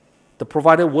symptoms, the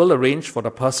provider will arrange for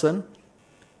the person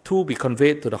to be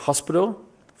conveyed to the hospital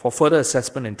for further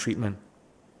assessment and treatment.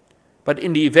 But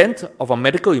in the event of a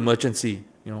medical emergency,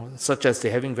 such as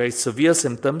they're having very severe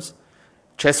symptoms,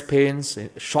 chest pains,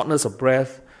 shortness of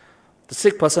breath, the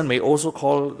sick person may also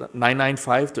call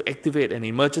 995 to activate an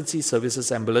emergency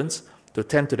services ambulance to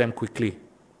attend to them quickly.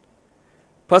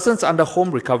 Persons under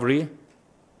home recovery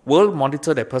will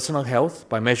monitor their personal health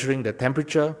by measuring their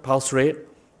temperature, pulse rate,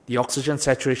 the oxygen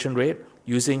saturation rate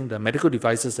using the medical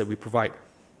devices that we provide.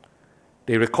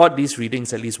 They record these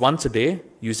readings at least once a day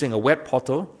using a web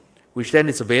portal, which then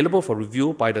is available for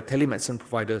review by the telemedicine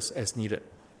providers as needed.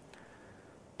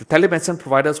 The telemedicine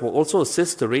providers will also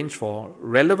assist to arrange for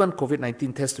relevant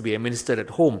COVID-19 tests to be administered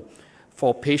at home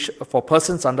for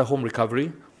persons under home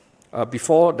recovery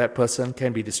before that person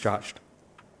can be discharged.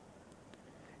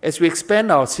 As we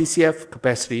expand our CCF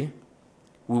capacity,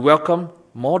 we welcome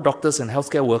more doctors and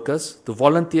healthcare workers to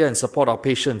volunteer and support our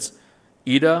patients,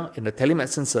 either in the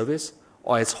telemedicine service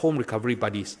or as home recovery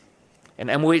buddies. And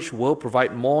MOH will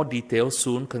provide more details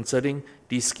soon concerning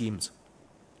these schemes.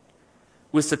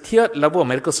 With the tiered level of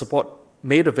medical support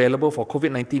made available for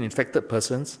COVID-19 infected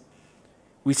persons,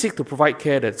 we seek to provide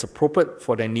care that's appropriate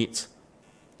for their needs.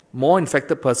 More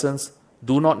infected persons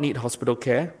do not need hospital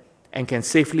care and can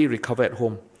safely recover at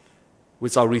home.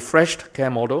 With our refreshed care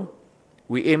model,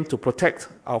 we aim to protect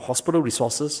our hospital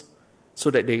resources so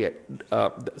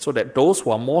that those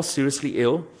who are more seriously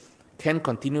ill can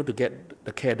continue to get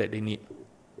the care that they need.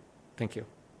 Thank you.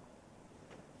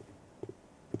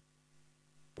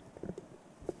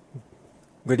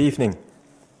 Good evening.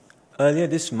 Earlier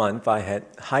this month, I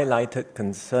had highlighted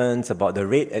concerns about the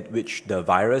rate at which the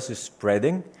virus is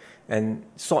spreading and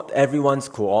sought everyone's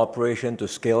cooperation to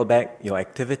scale back your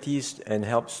activities and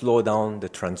help slow down the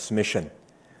transmission.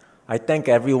 I thank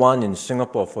everyone in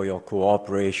Singapore for your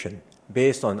cooperation.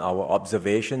 Based on our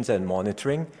observations and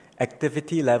monitoring,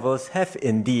 activity levels have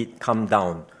indeed come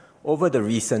down over the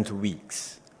recent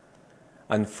weeks.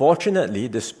 Unfortunately,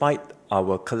 despite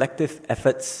our collective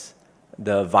efforts,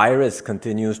 the virus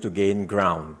continues to gain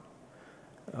ground.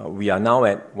 We are now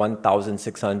at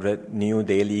 1,600 new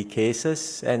daily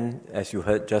cases, and as you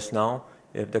heard just now,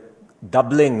 if the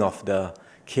doubling of the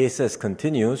cases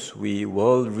continues, we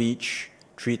will reach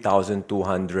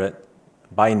 3,200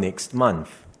 by next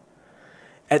month.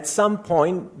 At some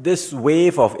point, this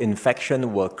wave of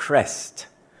infection will crest,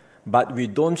 but we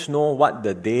don't know what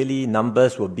the daily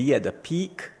numbers will be at the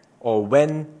peak or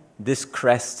when this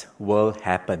crest will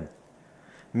happen.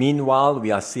 Meanwhile,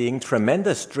 we are seeing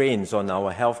tremendous strains on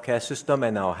our healthcare system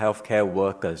and our healthcare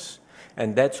workers.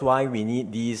 and that's why we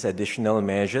need these additional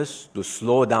measures to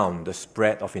slow down the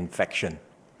spread of infection.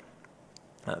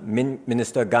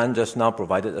 Minister Gan just now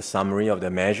provided a summary of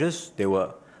the measures. They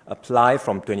will apply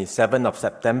from 27th of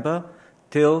September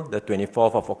till the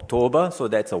 24th of October, so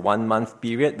that's a 1-month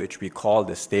period, which we call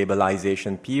the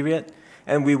stabilization period,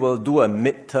 and we will do a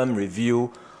midterm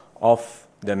review of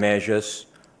the measures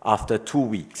after 2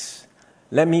 weeks.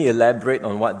 Let me elaborate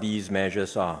on what these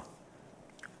measures are.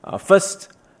 First,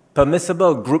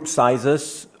 permissible group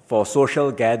sizes for social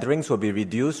gatherings will be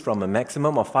reduced from a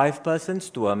maximum of 5 persons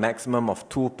to a maximum of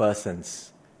 2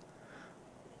 persons.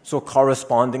 So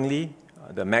correspondingly,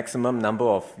 the maximum number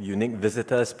of unique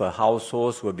visitors per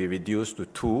household will be reduced to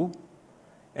 2,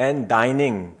 and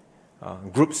dining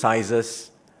group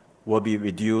sizes will be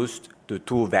reduced to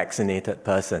 2 vaccinated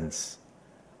persons.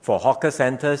 For hawker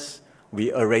centers,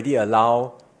 we already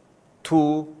allow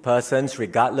 2 persons,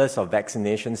 regardless of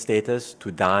vaccination status,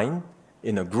 to dine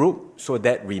in a group, so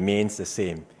that remains the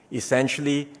same.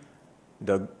 Essentially,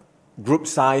 the group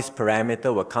size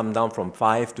parameter will come down from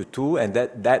 5 to 2, and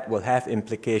that will have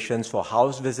implications for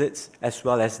house visits as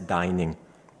well as dining.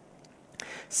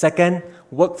 Second,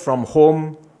 work from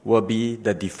home will be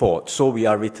the default. So we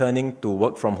are returning to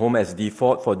work from home as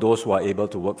default for those who are able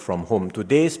to work from home.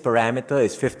 Today's parameter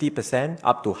is 50%,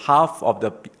 up to half of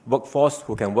the workforce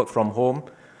who can work from home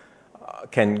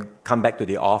can come back to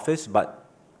the office, but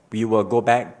we will go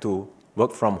back to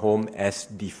work from home as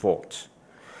default.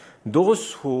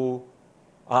 Those who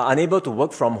are unable to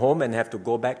work from home and have to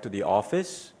go back to the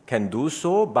office can do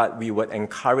so, but we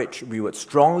would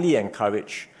strongly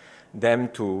encourage them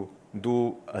to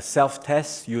do a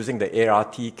self-test using the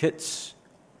ART kits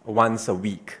once a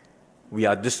week. We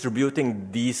are distributing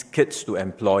these kits to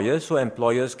employers, so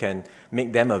employers can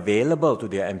make them available to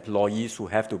their employees who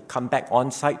have to come back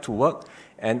on site to work,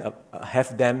 and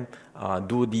have them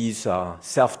do these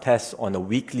self-tests on a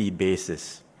weekly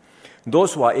basis.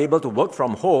 Those who are able to work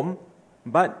from home,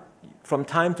 but from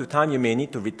time to time you may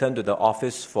need to return to the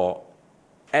office for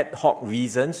ad hoc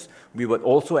reasons, we would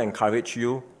also encourage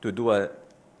you to do a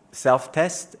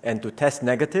self-test and to test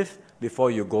negative before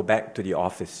you go back to the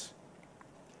office.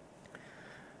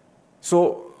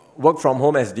 So work from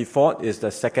home as default is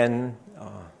the second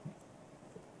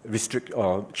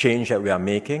change that we are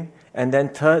making. And then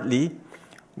thirdly,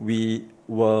 we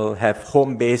will have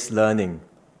home-based learning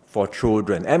for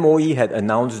children. MOE had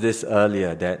announced this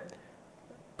earlier, that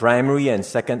primary and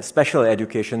second special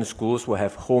education schools will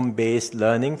have home-based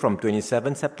learning from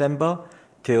 27 September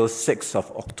till 6th of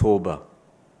October.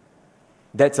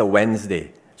 That's a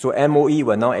Wednesday. So MOE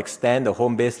will now extend the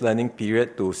home-based learning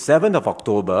period to 7th of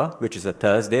October, which is a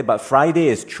Thursday, but Friday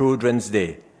is Children's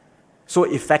Day. So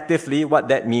effectively, what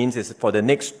that means is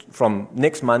from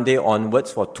next Monday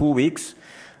onwards for 2 weeks,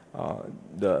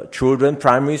 the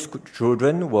primary school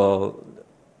children will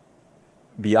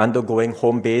be undergoing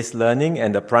home-based learning,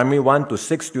 and the primary 1 to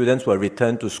 6 students will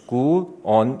return to school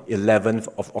on 11th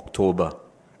of October.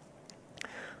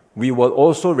 We will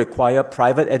also require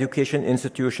private education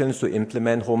institutions to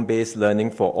implement home-based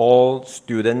learning for all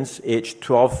students aged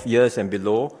 12 years and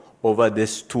below over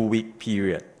this 2-week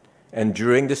period. And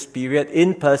during this period,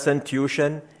 in-person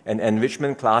tuition and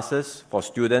enrichment classes for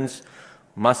students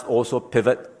must also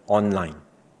pivot online.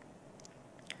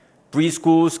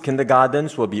 Preschools,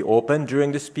 kindergartens will be open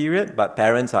during this period, but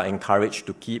parents are encouraged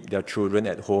to keep their children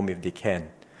at home if they can.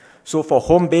 So for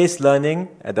home-based learning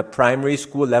at the primary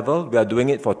school level, we are doing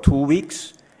it for 2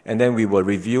 weeks, and then we will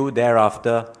review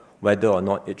thereafter whether or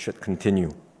not it should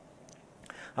continue.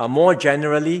 More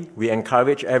generally, we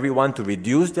encourage everyone to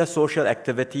reduce their social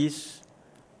activities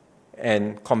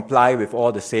and comply with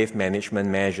all the safe management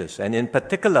measures. And in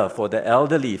particular, for the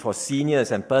elderly, for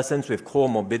seniors and persons with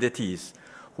comorbidities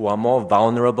who are more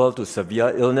vulnerable to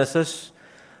severe illnesses,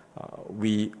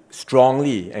 we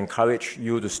strongly encourage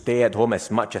you to stay at home as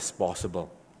much as possible.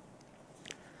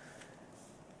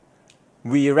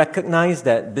 We recognize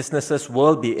that businesses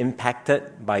will be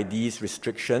impacted by these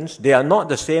restrictions. They are not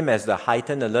the same as the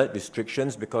heightened alert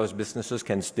restrictions because businesses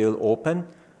can still open,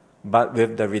 but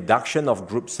with the reduction of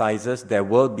group sizes, there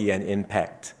will be an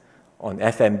impact on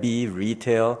F&B,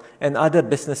 retail, and other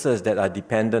businesses that are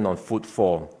dependent on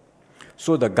footfall.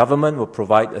 So the government will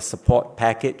provide a support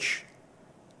package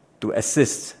to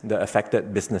assist the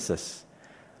affected businesses.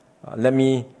 Let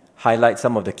me highlight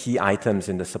some of the key items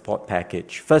in the support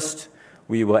package. First,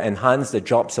 we will enhance the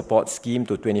job support scheme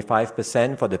to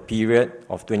 25% for the period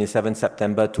of 27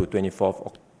 September to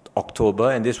 24th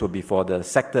October, and this will be for the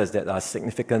sectors that are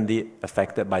significantly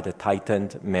affected by the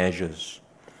tightened measures.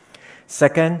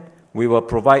 Second, we will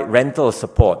provide rental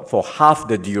support for half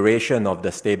the duration of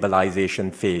the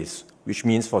stabilization phase, which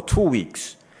means for 2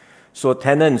 weeks. So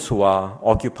tenants who are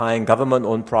occupying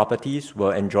government-owned properties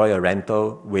will enjoy a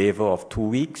rental waiver of 2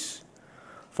 weeks.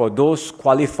 For those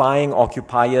qualifying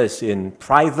occupiers in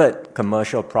private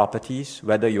commercial properties,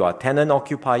 whether you are tenant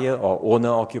occupier or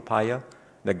owner occupier,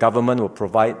 the government will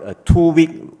provide a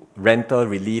 2-week rental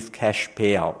relief cash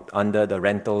payout under the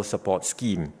rental support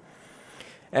scheme.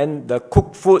 And the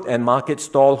cooked food and market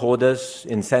stall holders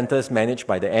in centers managed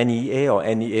by the NEA or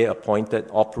NEA-appointed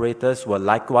operators will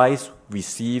likewise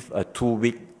receive a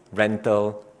 2-week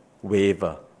rental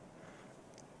waiver.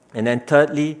 And then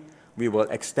thirdly, we will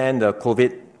extend the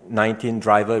COVID-19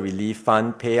 driver relief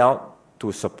fund payout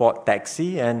to support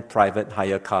taxi and private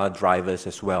hire car drivers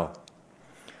as well.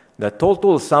 The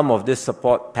total sum of this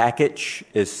support package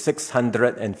is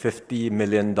 $650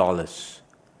 million.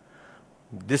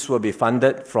 This will be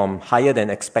funded from higher than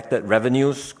expected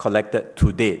revenues collected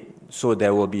to date, so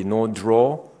there will be no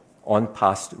draw on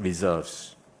past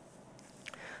reserves.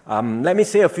 Let me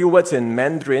say a few words in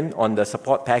Mandarin on the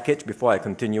support package before I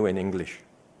continue in English.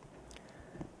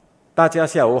 大家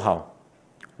下午好，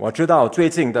我知道最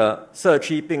近的社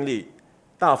区病例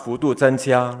大幅度增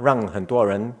加，让很多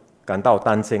人感到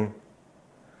担心。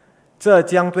这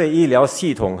将对医疗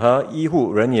系统和医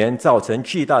护人员造成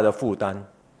巨大的负担。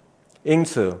因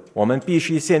此，我们必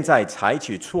须现在采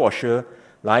取措施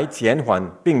来减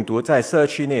缓病毒在社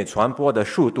区内传播的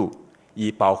速度，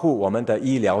以保护我们的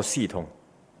医疗系统。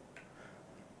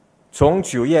从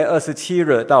9月27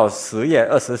日到10月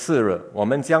24日，我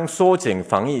们将收紧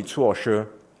防疫措施，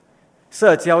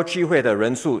社交聚会的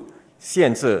人数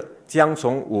限制将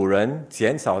从5人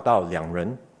减少到2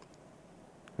人，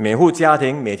每户家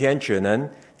庭每天只能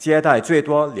接待最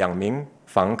多2名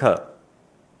房客。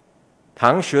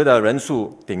堂食的人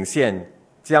数顶限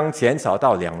将减少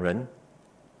到2人，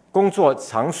工作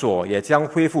场所也将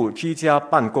恢复居家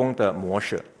办公的模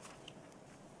式。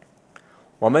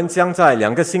我们将在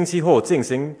2个星期后进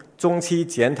行中期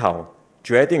检讨，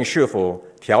决定是否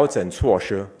调整措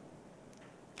施。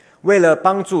为了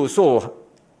帮助受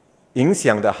影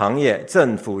响的行业，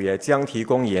政府也将提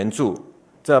供援助，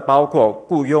这包括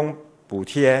雇佣补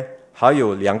贴，还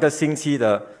有2个星期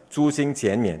的租金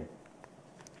减免。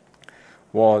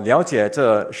我了解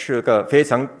这是个非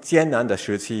常艰难的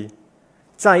时期，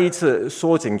再一次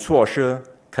收紧措施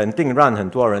肯定让很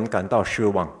多人感到失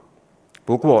望。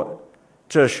不过，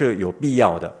这是有必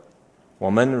要的。我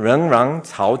们仍然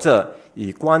朝着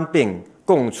与冠病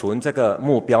共存这个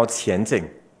目标前进。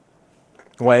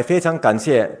我也非常感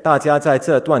谢大家在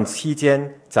这段期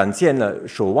间展现了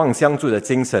守望相助的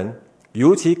精神，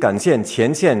尤其感谢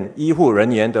前线医护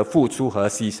人员的付出和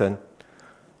牺牲。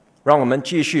让我们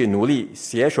继续努力，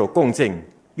携手共进，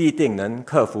必定能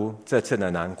克服这次的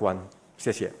难关。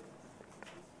谢谢。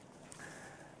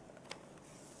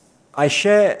I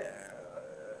share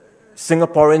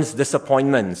Singaporeans'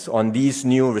 disappointments on these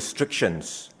new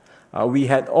restrictions. We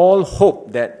had all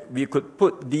hoped that we could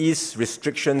put these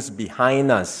restrictions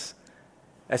behind us,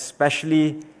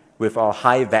 especially with our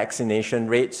high vaccination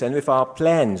rates and with our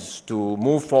plans to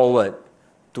move forward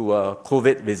to a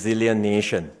COVID-resilient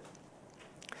nation.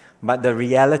 But the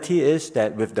reality is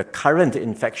that with the current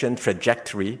infection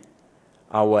trajectory,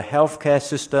 our healthcare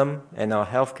system and our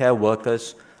healthcare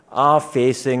workers are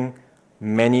facing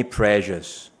many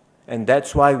pressures. And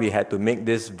that's why we had to make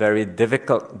this very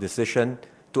difficult decision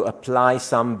to apply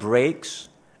some brakes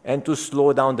and to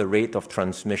slow down the rate of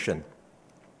transmission.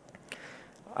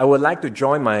 I would like to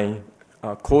join my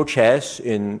co-chairs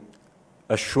in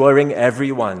assuring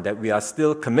everyone that we are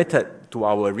still committed to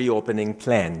our reopening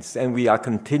plans, and we are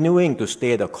continuing to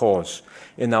stay the course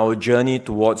in our journey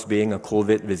towards being a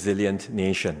COVID-resilient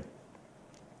nation.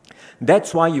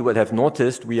 That's why you would have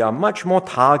noticed we are much more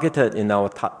targeted in our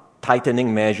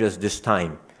tightening measures this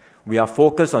time. We are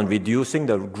focused on reducing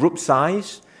the group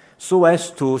size so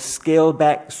as to scale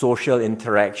back social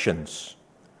interactions.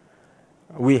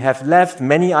 We have left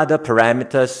many other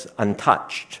parameters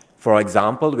untouched. For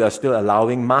example, we are still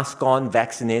allowing mask-on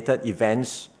vaccinated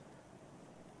events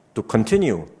to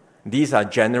continue. These are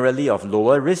generally of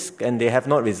lower risk and they have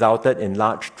not resulted in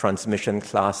large transmission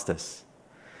clusters.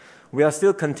 We are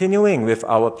still continuing with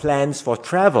our plans for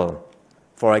travel.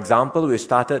 For example, we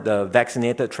started the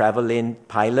vaccinated travel lane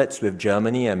pilots with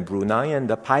Germany and Brunei, and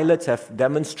the pilots have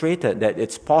demonstrated that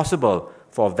it's possible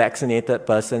for vaccinated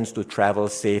persons to travel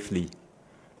safely.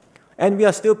 And we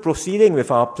are still proceeding with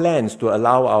our plans to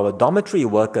allow our dormitory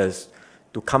workers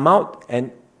to come out and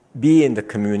be in the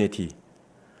community.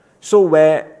 So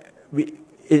where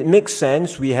it makes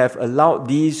sense, we have allowed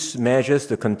these measures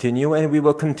to continue, and we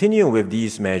will continue with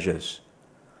these measures.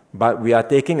 But we are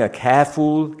taking a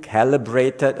careful,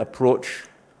 calibrated approach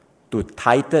to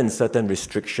tighten certain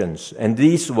restrictions, and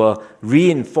these will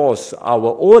reinforce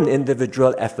our own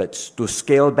individual efforts to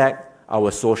scale back our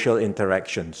social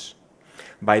interactions.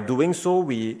 By doing so,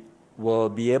 we will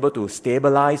be able to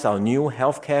stabilize our new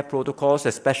healthcare protocols,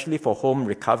 especially for home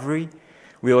recovery.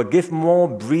 We will give more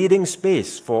breathing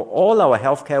space for all our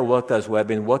healthcare workers who have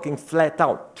been working flat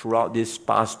out throughout these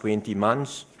past 20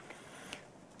 months.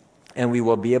 And we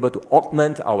will be able to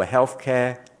augment our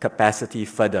healthcare capacity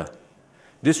further.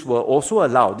 This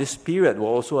period will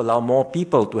also allow more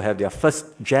people to have their first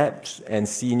jabs and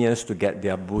seniors to get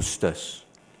their boosters.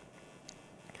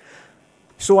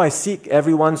 So I seek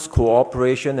everyone's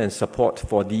cooperation and support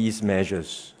for these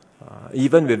measures.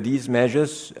 Even with these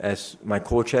measures, as my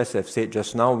co-chairs have said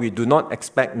just now, we do not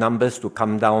expect numbers to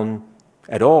come down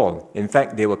at all. In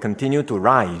fact, they will continue to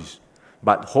rise,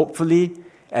 but hopefully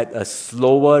at a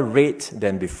slower rate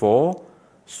than before,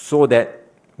 so that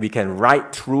we can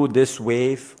ride through this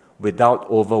wave without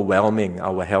overwhelming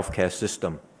our healthcare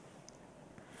system.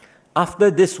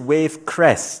 After this wave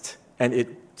crests, and it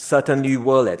certainly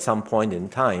will at some point in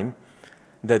time,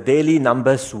 the daily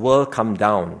numbers will come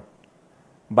down,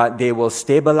 but they will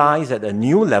stabilize at a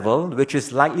new level, which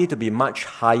is likely to be much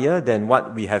higher than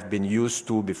what we have been used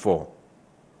to before.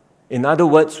 In other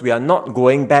words, we are not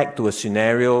going back to a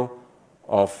scenario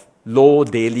of low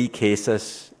daily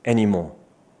cases anymore.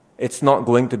 It's not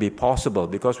going to be possible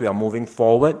because we are moving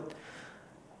forward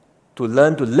to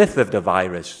learn to live with the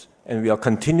virus, and we are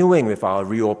continuing with our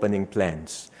reopening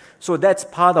plans. So that's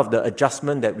part of the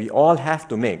adjustment that we all have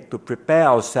to make to prepare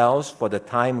ourselves for the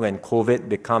time when COVID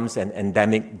becomes an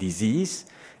endemic disease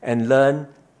and learn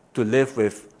to live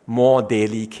with more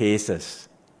daily cases.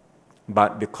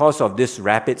 But because of this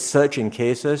rapid surge in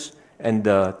cases and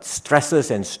the stresses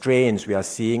and strains we are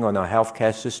seeing on our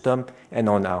healthcare system and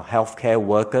on our healthcare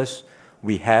workers,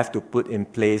 we have to put in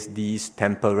place these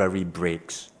temporary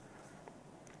breaks.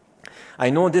 I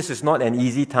know this is not an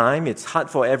easy time. It's hard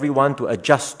for everyone to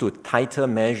adjust to tighter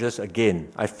measures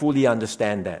again. I fully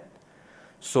understand that.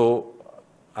 So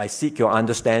I seek your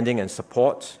understanding and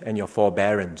support and your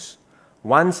forbearance.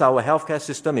 Once our healthcare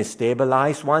system is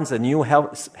stabilized, once a new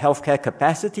healthcare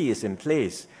capacity is in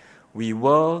place, we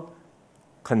will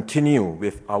continue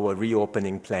with our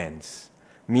reopening plans.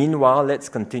 Meanwhile, let's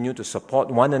continue to support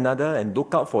one another and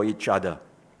look out for each other,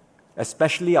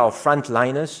 especially our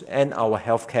frontliners and our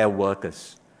healthcare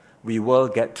workers. We will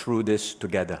get through this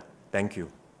together. Thank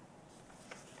you.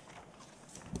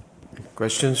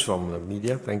 Questions from the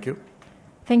media? Thank you.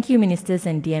 Thank you, Ministers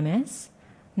and DMS.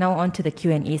 Now on to the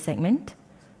Q&A segment.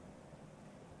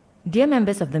 Dear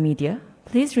members of the media,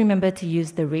 please remember to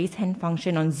use the raise hand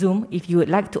function on Zoom if you would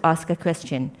like to ask a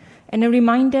question, and a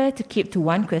reminder to keep to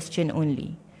one question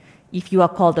only. If you are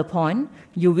called upon,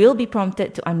 you will be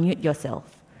prompted to unmute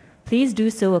yourself. Please do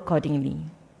so accordingly.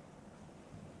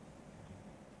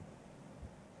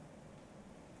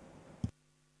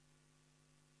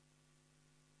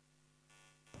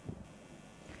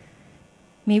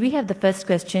 May we have the first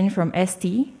question from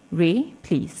ST? Ray,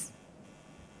 please.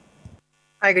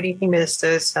 Hi, good evening,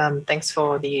 Ministers. Thanks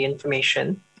for the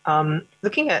information.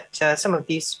 Looking at some of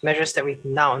these measures that we've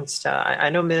announced, I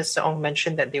know Minister Ong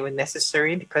mentioned that they were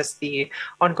necessary because the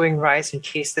ongoing rise in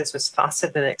cases was faster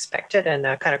than expected and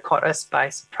kind of caught us by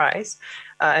surprise.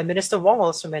 And Minister Wong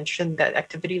also mentioned that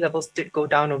activity levels did go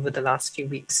down over the last few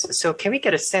weeks. So can we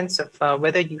get a sense of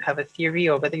whether you have a theory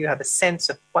or whether you have a sense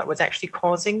of what was actually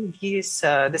causing this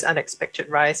unexpected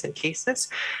rise in cases?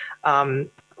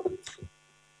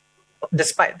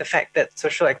 Despite the fact that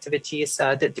social activities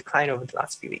did decline over the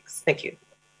last few weeks. Thank you.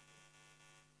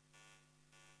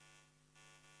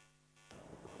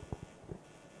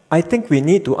 I think we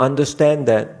need to understand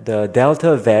that the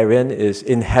Delta variant is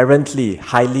inherently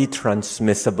highly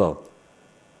transmissible.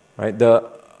 Right?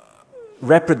 The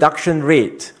reproduction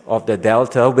rate of the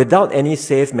Delta without any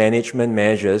safe management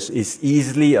measures is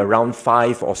easily around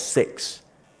 5 or 6.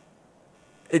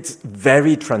 It's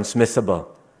very transmissible.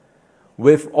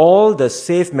 With all the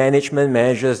safe management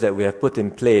measures that we have put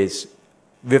in place,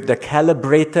 with the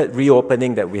calibrated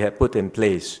reopening that we have put in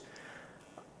place,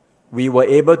 we were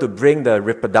able to bring the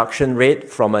reproduction rate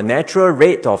from a natural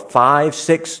rate of 5,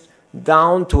 6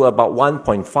 down to about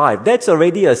 1.5. That's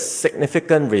already a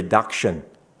significant reduction.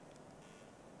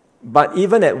 But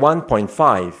even at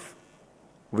 1.5,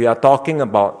 we are talking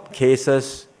about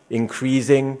cases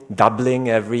increasing, doubling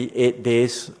every 8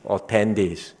 days or 10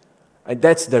 days. And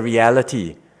that's the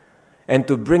reality. And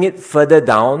to bring it further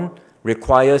down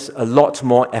requires a lot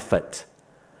more effort.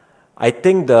 I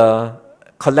think the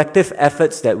collective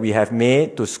efforts that we have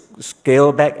made to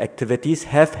scale back activities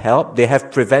have helped. They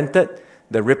have prevented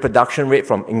the reproduction rate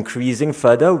from increasing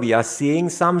further. We are seeing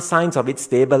some signs of it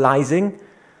stabilizing,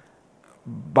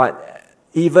 but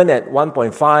even at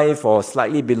 1.5 or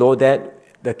slightly below that,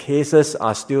 the cases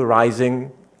are still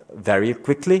rising very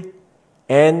quickly.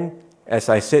 And as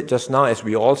I said just now, as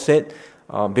we all said,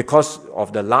 because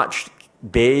of the large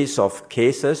base of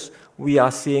cases, we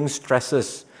are seeing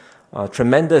stresses,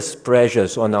 tremendous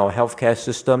pressures on our healthcare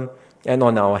system and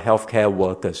on our healthcare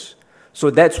workers. So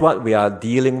that's what we are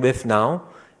dealing with now,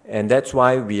 and that's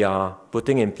why we are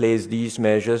putting in place these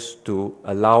measures to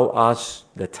allow us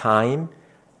the time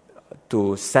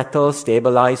to settle,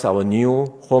 stabilize our new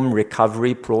home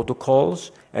recovery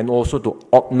protocols, and also to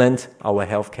augment our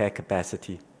healthcare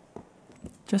capacity.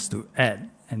 Just to add,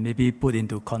 and maybe put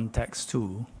into context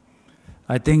too,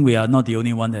 I think we are not the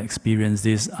only one that experienced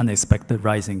this unexpected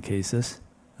rise in cases.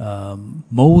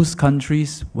 Most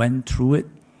countries went through it,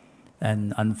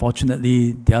 and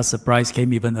unfortunately, their surprise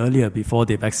came even earlier before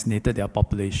they vaccinated their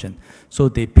population. So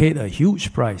they paid a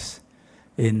huge price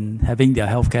in having their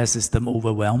healthcare system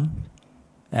overwhelmed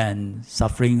and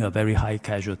suffering a very high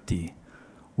casualty.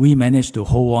 We managed to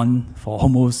hold on for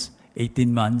almost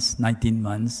 18 months, 19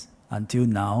 months until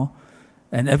now.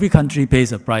 And every country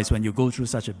pays a price when you go through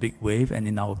such a big wave. And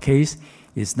in our case,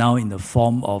 it's now in the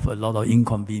form of a lot of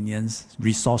inconvenience,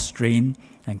 resource strain,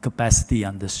 and capacity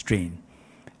under strain.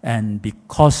 And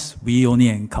because we only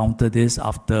encounter this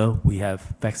after we have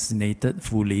vaccinated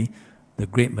fully the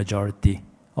great majority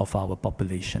of our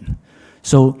population.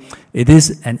 So it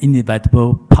is an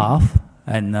inevitable path,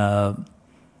 and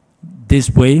this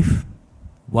wave,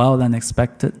 while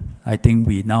unexpected, I think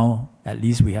we now, at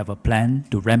least we have a plan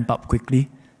to ramp up quickly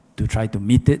to try to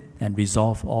meet it and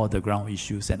resolve all the ground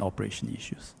issues and operation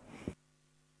issues.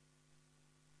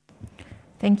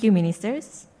 Thank you,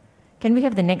 Ministers. Can we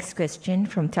have the next question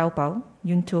from Taobao?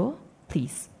 Yun Tuo,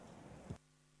 please.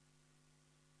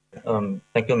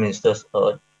 Thank you, Ministers.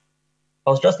 I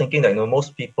was just thinking that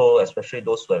most people, especially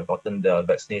those who have gotten their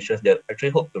vaccinations, they actually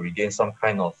hope to regain some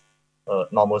kind of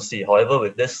normalcy. However,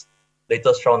 with this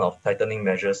latest round of tightening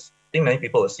measures, I think many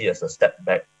people will see it as a step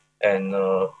back. And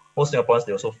most Singaporeans,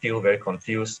 they also feel very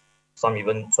confused, some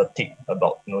even fatigued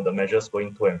about the measures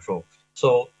going to and fro.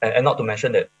 So, and not to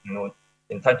mention that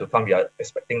in time to come, we are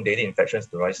expecting daily infections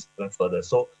to rise even further.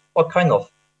 So what kind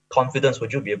of confidence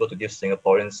would you be able to give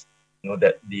Singaporeans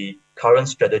that the current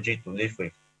strategy to live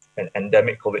with an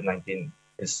endemic COVID-19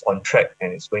 is on track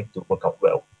and it's going to work out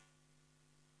well?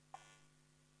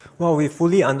 Well, we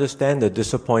fully understand the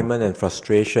disappointment and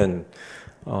frustration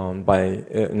by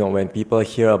when people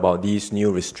hear about these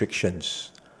new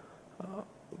restrictions.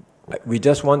 We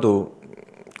just want to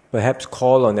perhaps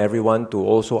call on everyone to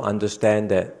also understand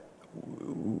that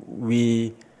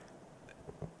we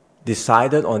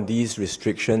decided on these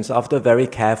restrictions after very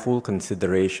careful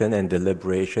consideration and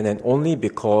deliberation, and only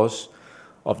because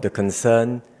of the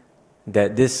concern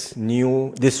that this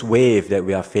wave that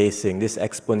we are facing, this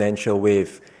exponential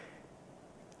wave,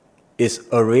 is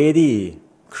already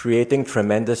creating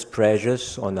tremendous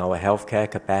pressures on our healthcare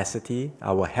capacity,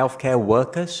 our healthcare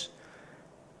workers,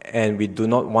 and we do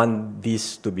not want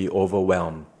this to be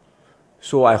overwhelmed.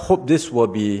 So I hope this will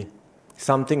be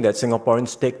something that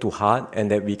Singaporeans take to heart, and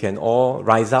that we can all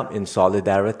rise up in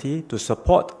solidarity to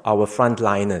support our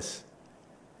frontliners.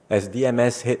 As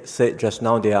DMS said just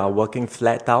now, they are working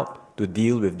flat out to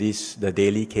deal with the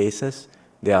daily cases.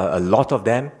 There are a lot of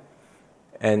them,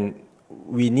 and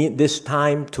we need this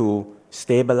time to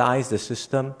stabilize the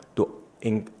system, to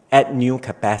add new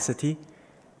capacity,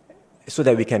 so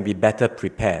that we can be better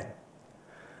prepared.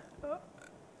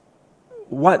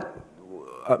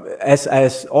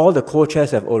 As all the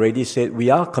co-chairs have already said, we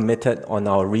are committed on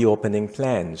our reopening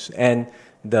plans. And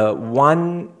the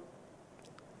one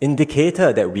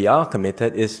indicator that we are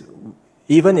committed is,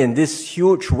 even in this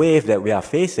huge wave that we are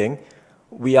facing,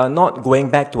 we are not going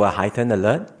back to a heightened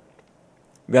alert.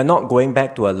 We are not going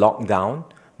back to a lockdown,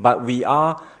 but we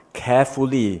are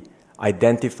carefully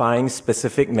identifying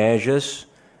specific measures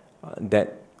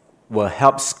that will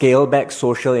help scale back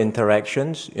social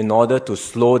interactions in order to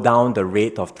slow down the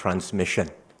rate of transmission.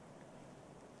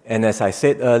 And as I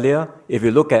said earlier, if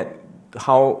you look at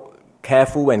how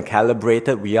careful and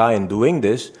calibrated we are in doing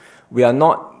this, we are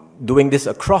not doing this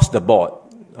across the board.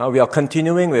 We are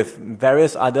continuing with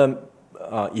various other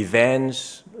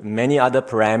events. Many other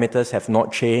parameters have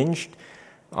not changed,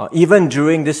 even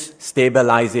during this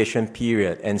stabilization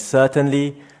period. And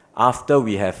certainly after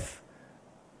we have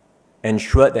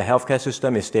ensured the healthcare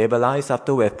system is stabilized,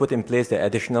 after we have put in place the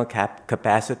additional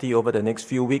capacity over the next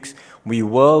few weeks, we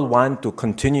will want to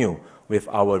continue with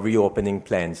our reopening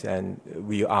plans, and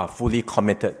we are fully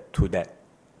committed to that.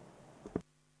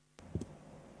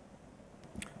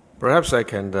 Perhaps I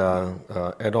can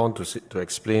add on to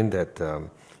explain that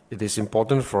it is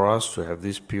important for us to have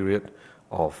this period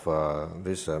of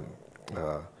this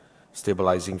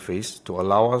stabilizing phase to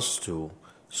allow us to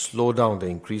slow down the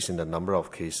increase in the number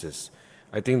of cases.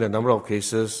 I think the number of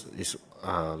cases is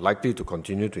likely to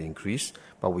continue to increase,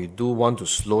 but we do want to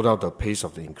slow down the pace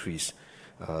of the increase.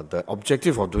 The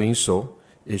objective of doing so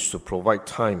is to provide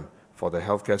time for the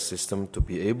healthcare system to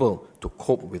be able to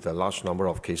cope with the large number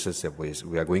of cases that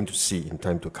we are going to see in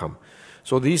time to come.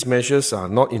 So these measures are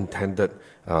not intended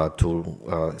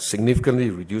to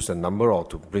significantly reduce the number or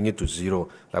to bring it to zero,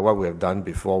 like what we have done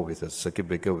before with the circuit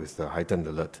breaker with the heightened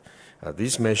alert.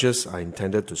 These measures are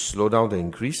intended to slow down the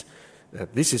increase.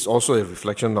 This is also a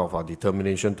reflection of our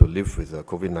determination to live with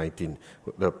COVID-19.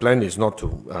 The plan is not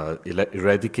to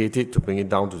eradicate it, to bring it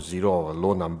down to zero or a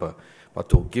low number, but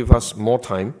to give us more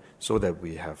time so that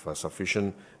we have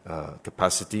sufficient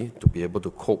capacity to be able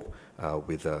to cope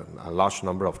with a large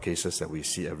number of cases that we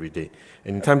see every day.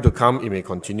 In time to come, it may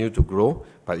continue to grow,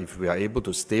 but if we are able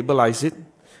to stabilize it,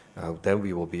 then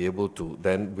we will be able to,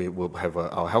 then we will have,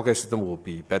 our healthcare system will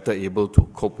be better able to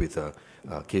cope with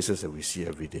cases that we see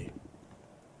every day.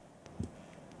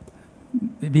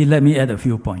 Maybe let me add a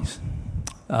few points.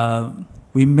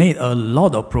 We made a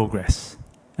lot of progress,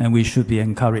 and we should be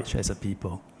encouraged as a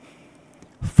people.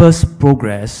 First,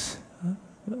 progress,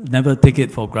 never take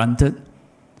it for granted.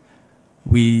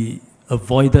 We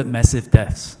avoided massive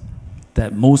deaths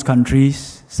that most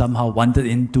countries somehow wanted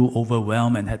into,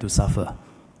 overwhelmed, and had to suffer.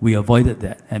 We avoided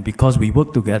that, and because we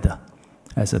work together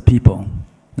as a people,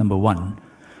 number one.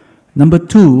 Number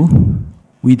two,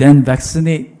 we then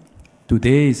vaccinate.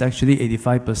 Today is actually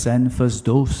 85% first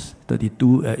dose,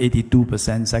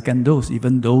 82% second dose.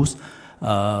 Even those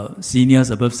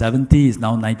seniors above 70 is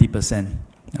now 90%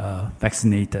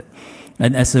 vaccinated.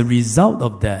 And as a result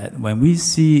of that, when we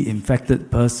see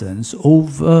infected persons,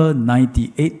 over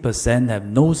 98% have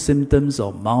no symptoms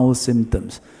or mild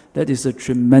symptoms. That is a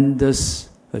tremendous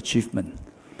achievement.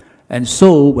 And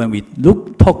so when we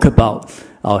talk about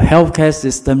our healthcare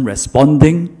system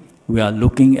responding, we are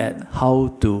looking at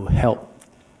how to help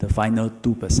the final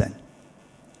 2%.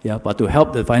 Yeah, but to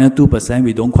help the final 2%,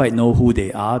 we don't quite know who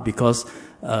they are because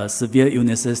severe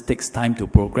illnesses takes time to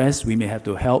progress. We may have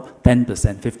to help 10%,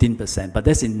 15%, but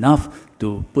that's enough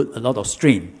to put a lot of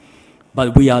strain.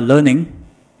 But we are learning.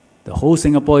 The whole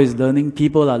Singapore is learning.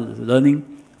 People are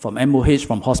learning from MOH,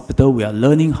 from hospital. We are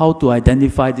learning how to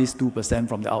identify these 2%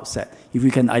 from the outset. If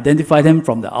we can identify them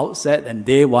from the outset and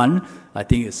day one, I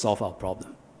think it solves our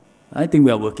problem. I think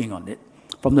we are working on it.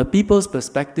 From the people's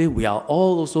perspective, we are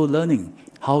all also learning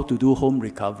how to do home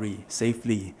recovery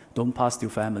safely, don't pass to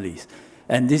families.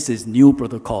 And this is new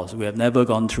protocols. We have never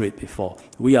gone through it before.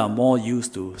 We are more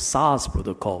used to SARS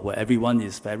protocol, where everyone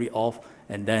is very off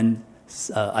and then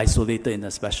isolated in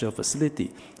a special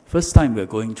facility. First time we're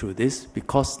going through this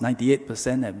because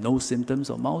 98% have no symptoms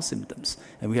or mild symptoms.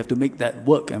 And we have to make that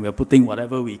work, and we're putting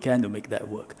whatever we can to make that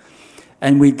work.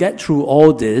 And we get through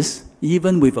all this,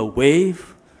 even with a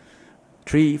wave,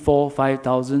 3, 4,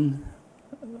 5,000,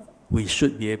 we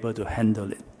should be able to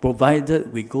handle it,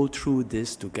 provided we go through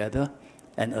this together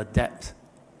and adapt.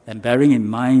 And bearing in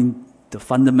mind the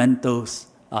fundamentals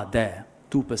are there,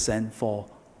 2%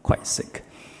 fall quite sick.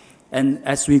 And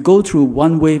as we go through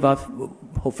one wave of,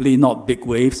 hopefully not big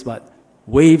waves, but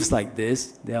waves like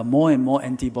this, there are more and more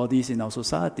antibodies in our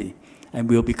society, and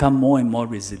we'll become more and more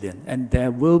resilient. And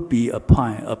there will be a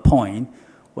point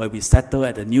where we settle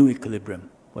at a new equilibrium,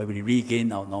 where we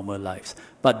regain our normal lives.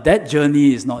 But that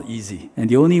journey is not easy, and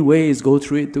the only way is go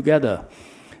through it together.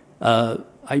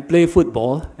 I play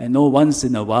football, and know once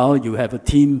in a while you have a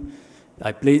team,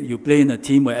 you play in a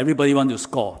team where everybody wants to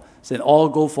score. So all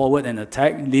go forward and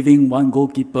attack, leaving one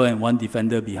goalkeeper and one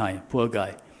defender behind. Poor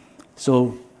guy.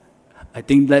 So I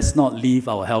think let's not leave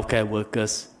our healthcare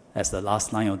workers as the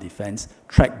last line of defense.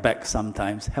 Track back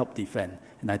sometimes, help defend.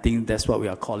 And I think that's what we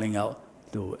are calling out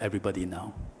to everybody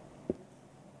now.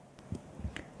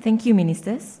 Thank you,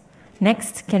 Ministers.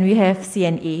 Next, can we have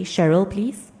CNA Cheryl,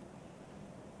 please?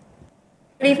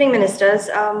 Good evening, Ministers.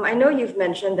 I know you've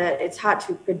mentioned that it's hard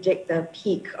to predict the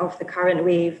peak of the current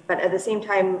wave, but at the same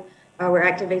time, we're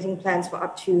activating plans for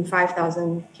up to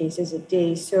 5,000 cases a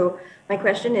day. So my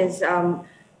question is,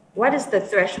 what is the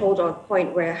threshold or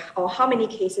point where, or how many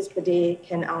cases per day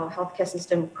can our healthcare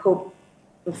system cope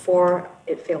before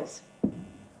it fails?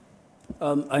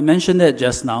 I mentioned that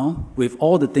just now. With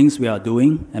all the things we are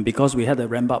doing, and because we had a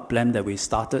ramp-up plan that we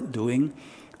started doing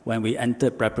when we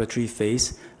entered preparatory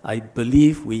phase, I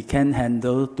believe we can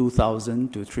handle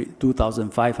 2,500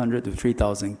 to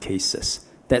 3,000 cases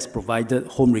that's provided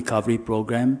home recovery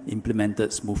program,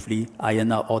 implemented smoothly,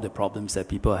 iron out all the problems that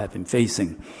people have been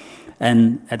facing.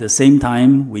 And at the same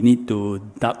time, we need to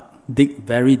dig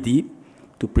very deep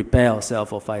to prepare ourselves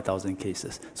for 5,000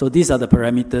 cases. So these are the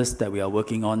parameters that we are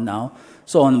working on now.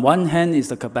 So on one hand is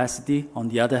the capacity, on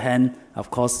the other hand,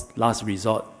 of course, last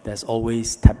resort, there's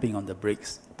always tapping on the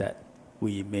brakes that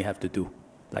we may have to do,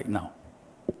 like now.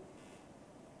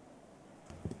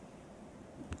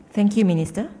 Thank you,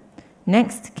 Minister.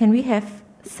 Next, can we have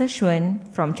Seshwen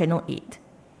from Channel 8?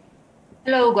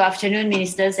 Hello, good afternoon,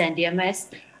 Ministers and DMS.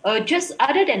 Just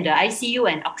other than the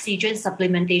ICU and oxygen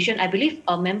supplementation, I believe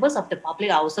members of the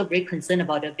public are also very concerned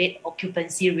about the bed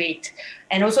occupancy rate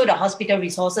and also the hospital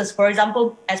resources. For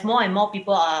example, as more and more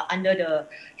people are under the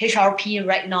HRP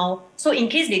right now, so in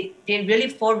case they really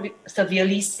fall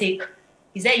severely sick,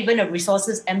 is there even a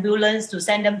resources ambulance to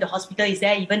send them to hospital? Is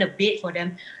there even a bed for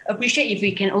them? Appreciate if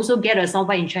we can also get a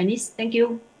soundbite in Chinese. Thank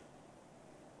you.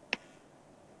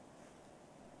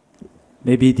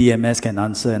 Maybe DMS can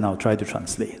answer and I'll try to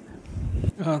translate.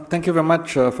 Thank you very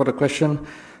much for the question.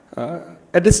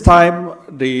 At this time,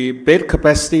 the bed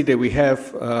capacity that we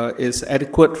have is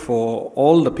adequate for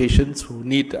all the patients who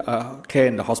need care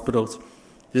in the hospitals.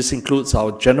 This includes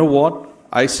our general ward,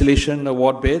 isolation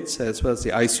ward beds, as well as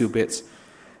the ICU beds.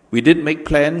 We did make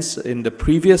plans in the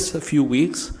previous few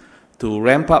weeks to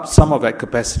ramp up some of that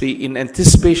capacity in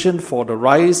anticipation for the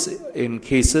rise in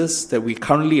cases that we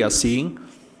currently are seeing.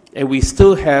 And we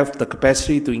still have the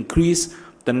capacity to increase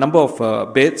the number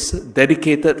of beds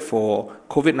dedicated for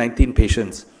COVID-19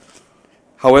 patients.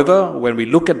 However, when we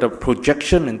look at the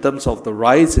projection in terms of the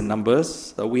rise in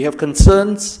numbers, we have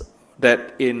concerns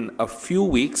that in a few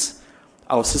weeks,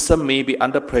 our system may be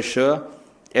under pressure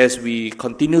as we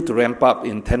continue to ramp up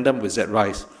in tandem with that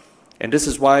rise. And this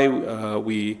is why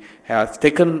we have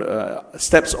taken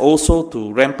steps also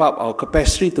to ramp up our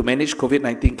capacity to manage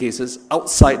COVID-19 cases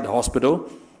outside the hospital,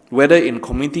 whether in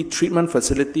community treatment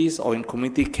facilities or in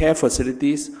community care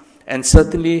facilities, and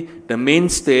certainly the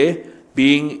mainstay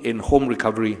being in home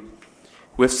recovery.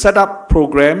 We've set up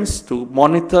programs to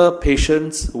monitor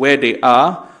patients where they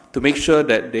are to make sure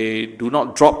that they do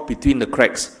not drop between the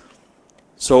cracks.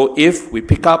 So if we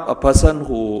pick up a person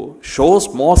who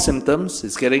shows more symptoms,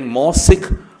 is getting more sick,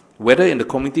 whether in the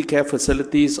community care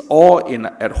facilities or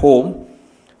at home,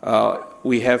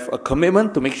 we have a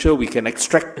commitment to make sure we can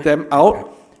extract them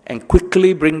out and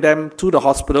quickly bring them to the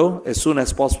hospital as soon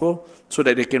as possible so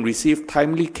that they can receive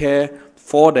timely care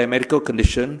for their medical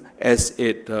condition as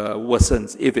it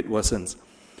worsens, if it worsens.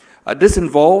 This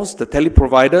involves the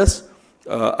teleproviders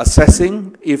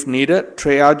assessing, if needed,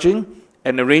 triaging,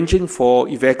 and arranging for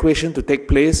evacuation to take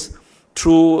place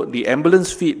through the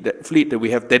ambulance fleet that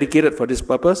we have dedicated for this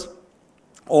purpose,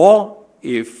 or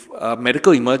if a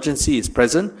medical emergency is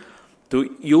present,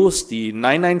 to use the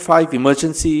 995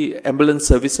 emergency ambulance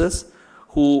services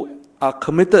who are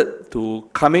committed to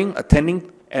coming,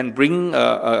 attending, and bringing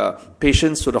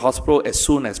patients to the hospital as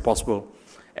soon as possible.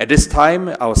 At this time,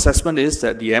 our assessment is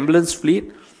that the ambulance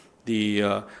fleet,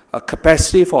 the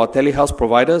capacity for our telehealth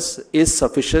providers is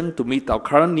sufficient to meet our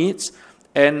current needs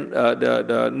and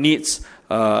the needs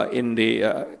in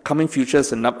the coming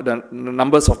futures and the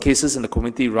numbers of cases in the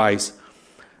community rise.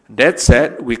 That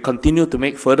said, we continue to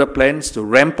make further plans to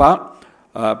ramp up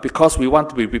because we want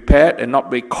to be prepared and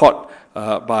not be caught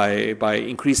by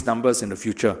increased numbers in the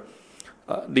future.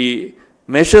 The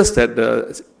measures that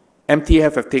the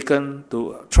MTF have taken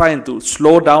to try and to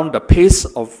slow down the pace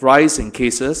of rise in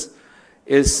cases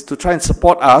is to try and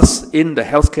support us in the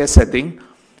healthcare setting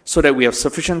so that we have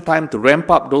sufficient time to ramp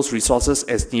up those resources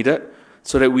as needed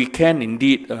so that we can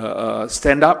indeed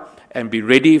stand up and be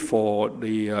ready for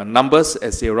the numbers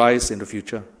as they rise in the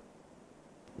future.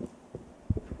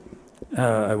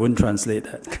 I wouldn't translate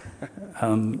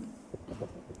that.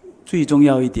 最重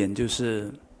要一点就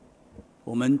是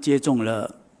我们接种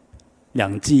了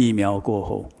2剂疫苗过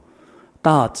后，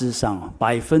大致上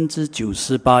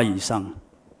98%以上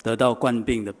得到冠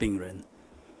病的病人，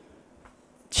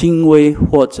轻微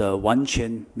或者完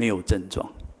全没有症状，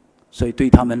所以对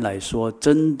他们来说，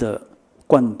真的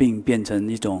冠病变成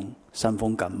一种伤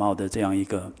风感冒的这样一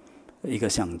个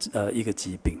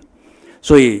疾病，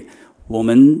所以我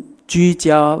们居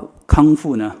家康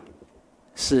复呢，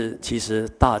是其实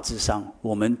大致上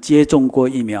我们接种过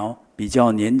疫苗比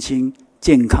较年轻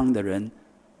健康的人，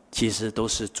其实都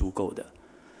是足够的。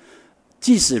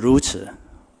即使如此，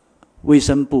卫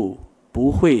生部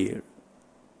不会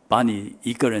把你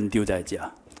一个人丢在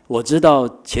家。我知道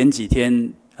前几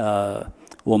天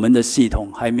我们的系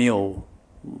统还没有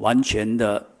完全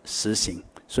的实行，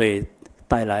所以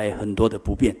带来很多的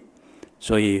不便。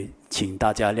所以请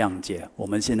大家谅解，我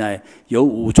们现在有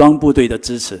武装部队的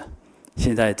支持，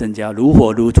现在增加如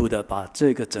火如荼的把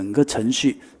这个整个程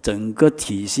序、整个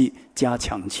体系加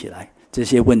强起来，这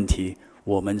些问题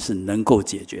我们是能够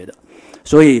解决的。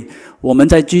所以我们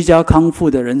在居家康复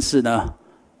的人士呢，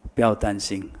不要担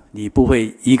心，你不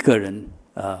会一个人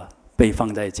被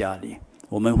放在家里，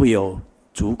我们会有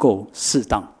足够适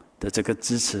当的这个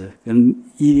支持跟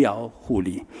医疗护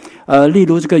理。例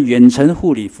如这个远程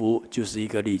护理服务就是一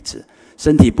个例子，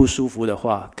身体不舒服的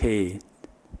话，可以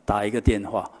打一个电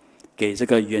话给这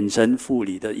个远程护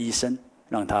理的医生，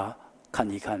让他看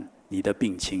一看你的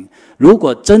病情。如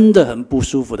果真的很不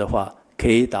舒服的话，可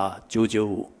以打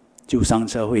995，救伤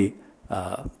车会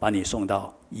把你送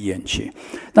到医院去。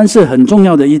但是很重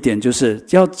要的一点就是，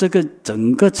要这个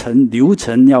整个流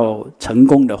程要成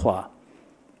功的话，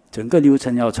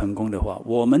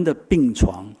我们的病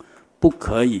床不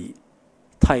可以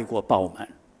太过爆满。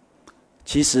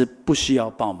其实不需要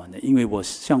爆满的，因为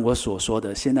像我所说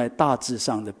的，现在大致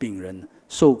上的病人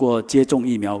受过接种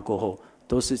疫苗过后，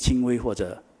都是轻微或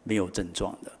者没有症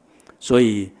状的，所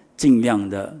以尽量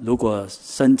的，如果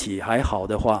身体还好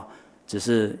的话，只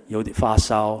是有点发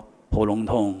烧、喉咙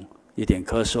痛、一点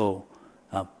咳嗽，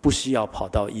不需要跑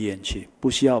到医院去，不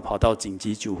需要跑到紧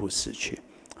急救护室去，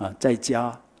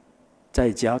在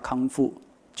家康复，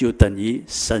就等于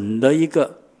省了一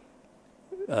个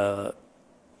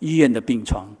医院的病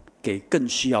床给更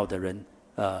需要的人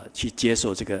去接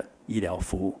受这个医疗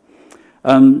服务。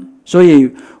所以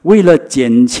为了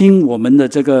减轻我们的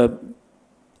这个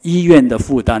医院的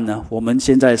负担呢，我们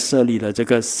现在设立了这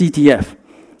个 CTF，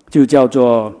 就叫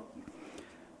做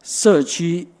社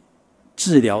区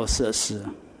治疗设施。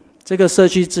这个社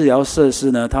区治疗设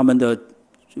施呢，他们的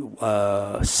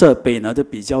设备呢都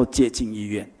比较接近医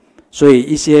院。所以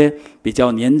一些比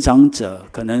较年长者，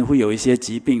可能会有一些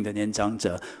疾病的年长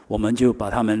者，我们就把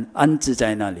他们安置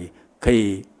在那里，可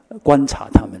以观察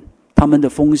他们的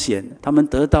风险，他们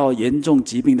得到严重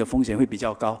疾病的风险会比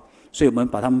较高，所以我们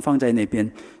把他们放在那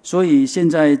边。所以现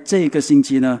在这个星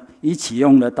期呢，已启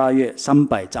用了大约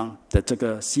300张的这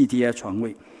个 CTF 床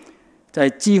位。在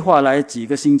计划来几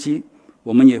个星期，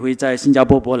我们也会在新加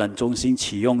坡博览中心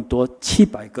启用多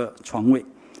700个床位，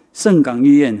盛港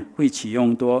医院会启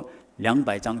用多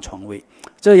200张床位。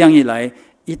这样一来，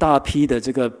一大批的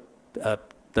这个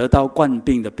得到冠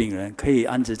病的病人可以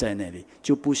安置在那里，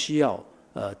就不需要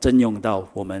征用到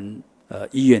我们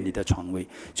医院里的床位。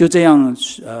就这样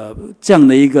这样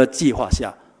的一个计划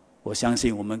下，我相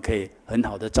信我们可以很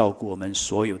好的照顾我们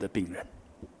所有的病人。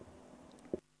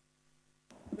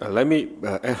Let me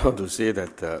add on to say that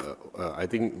I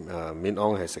think Min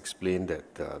Ong has explained that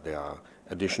there are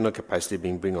additional capacity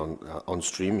being brought on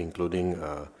stream, including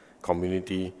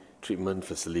community treatment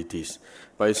facilities.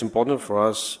 But it's important for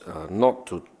us not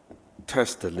to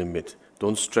test the limit,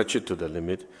 don't stretch it to the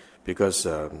limit, because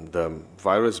the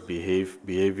virus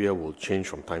behavior will change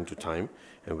from time to time,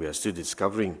 and we are still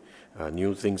discovering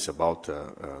new things about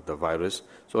the virus.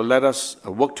 So let us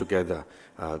work together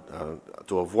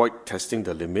to avoid testing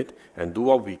the limit and do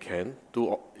what we can,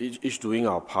 each doing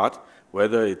our part,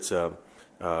 whether it's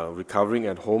recovering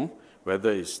at home,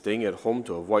 whether it's staying at home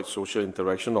to avoid social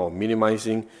interaction or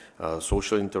minimizing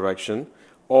social interaction,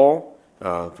 or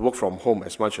work from home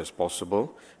as much as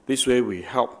possible. This way we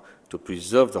help to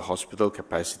preserve the hospital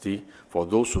capacity for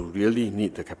those who really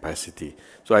need the capacity.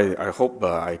 So I hope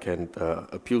I can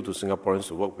appeal to Singaporeans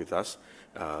to work with us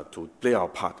to play our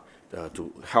part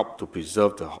to help to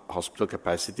preserve the hospital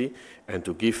capacity and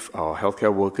to give our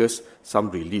healthcare workers some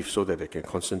relief so that they can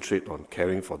concentrate on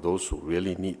caring for those who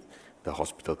really need the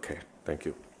hospital care. Thank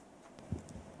you.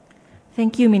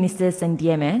 Thank you, Ministers and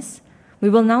DMS. We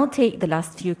will now take the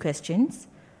last few questions.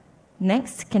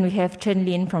 Next, can we have Chen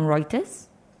Lin from Reuters?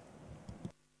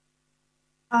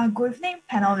 Good evening,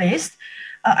 panelists.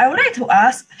 I would like to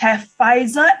ask, have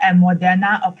Pfizer and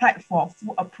Moderna applied for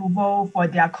full approval for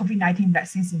their COVID-19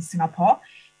 vaccines in Singapore?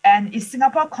 And is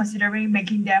Singapore considering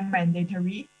making them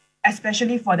mandatory,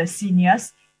 especially for the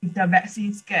seniors, if the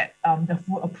vaccines get the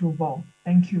full approval?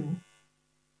 Thank you.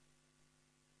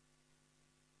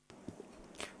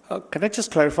 Can I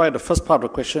just clarify the first part of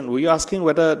the question? Were you asking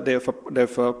whether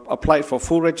they've applied for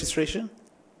full registration?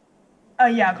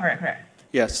 Yeah, correct.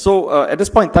 Yes, so at this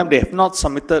point in time, they have not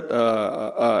submitted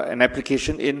an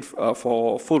application in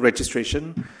for full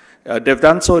registration. They've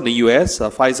done so in the US.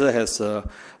 Pfizer has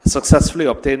successfully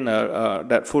obtained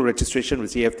that full registration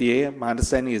with the FDA. My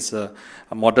understanding is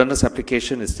Moderna's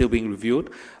application is still being reviewed,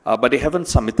 but they haven't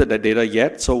submitted the data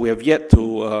yet. So we have yet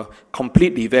to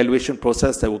complete the evaluation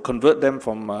process that will convert them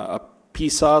from a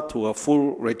PSA to a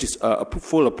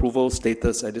full approval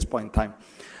status at this point in time.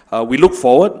 We look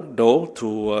forward, though,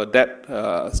 to that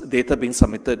data being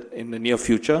submitted in the near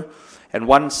future. And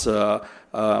once that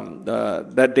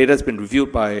data has been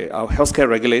reviewed by our healthcare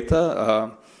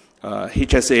regulator,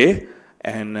 HSA,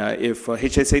 and if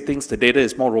HSA thinks the data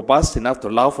is more robust enough to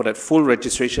allow for that full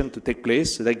registration to take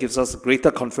place, so that gives us greater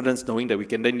confidence knowing that we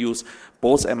can then use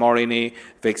both mRNA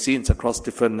vaccines across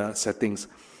different settings.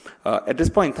 At this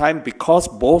point in time, because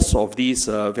both of these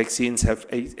vaccines have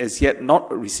as yet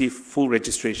not received full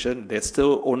registration, they're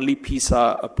still only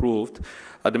PSA approved,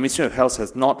 the Ministry of Health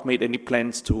has not made any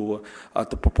plans to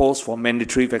propose for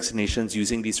mandatory vaccinations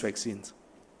using these vaccines.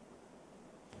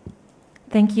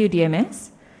 Thank you, DMS.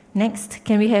 Next,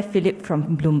 can we have Philip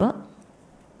from Bloomberg?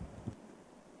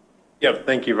 Yep,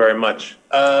 thank you very much.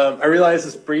 I realize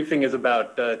this briefing is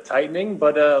about tightening,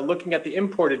 but looking at the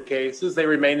imported cases, they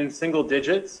remain in single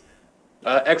digits.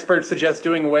 Experts suggest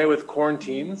doing away with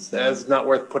quarantines as not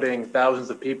worth putting thousands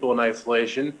of people in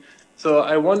isolation. So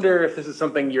I wonder if this is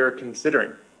something you're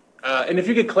considering. And if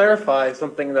you could clarify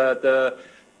something that the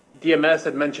DMS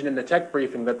had mentioned in the tech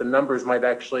briefing, that the numbers might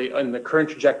actually, in the current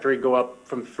trajectory, go up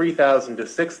from 3,000 to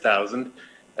 6,000,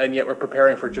 and yet we're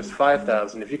preparing for just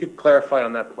 5,000. If you could clarify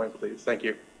on that point, please. Thank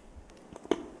you.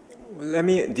 Let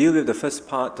me deal with the first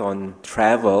part on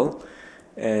travel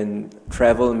and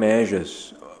travel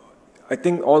measures. I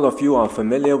think all of you are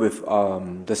familiar with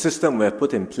the system we have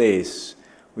put in place.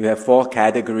 We have 4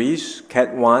 categories.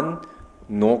 Cat 1,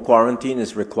 no quarantine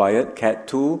is required. Cat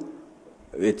 2,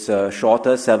 it's a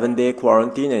shorter 7-day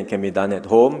quarantine and can be done at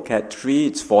home. Cat 3,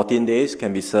 it's 14 days,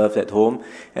 can be served at home.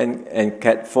 And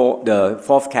Cat 4, the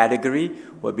 4th category,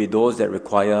 would be those that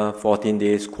require 14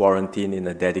 days quarantine in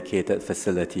a dedicated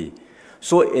facility.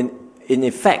 So in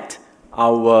effect,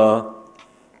 our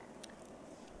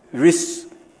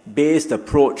risk-based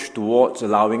approach towards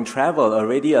allowing travel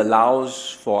already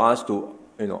allows for us to,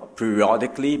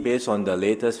 periodically, based on the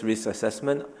latest risk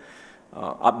assessment,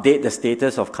 update the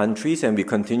status of countries, and we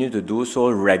continue to do so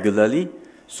regularly.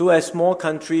 So as more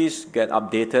countries get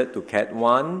updated to Cat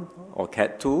 1 or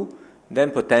Cat 2,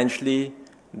 then potentially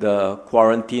the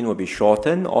quarantine will be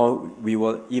shortened, or we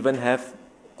will even have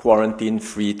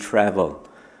quarantine-free travel.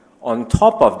 On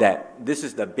top of that, this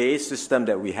is the base system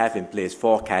that we have in place,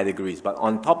 4 categories. But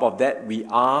on top of that, we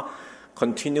are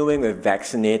continuing with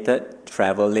vaccinated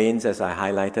travel lanes, as I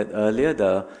highlighted earlier.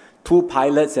 The 2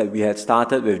 pilots that we had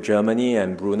started with Germany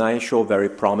and Brunei show very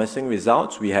promising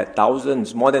results. We had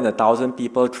more than 1,000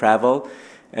 people travel,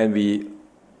 and we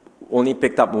only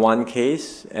picked up 1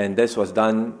 case, and this was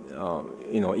done,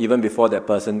 even before that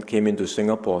person came into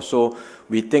Singapore. So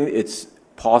we think it's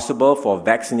possible for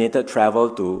vaccinated travel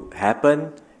to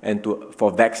happen and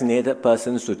for vaccinated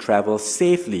persons to travel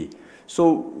safely.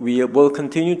 So we will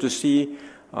continue to see,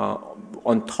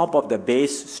 on top of the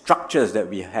base structures that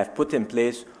we have put in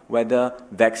place, whether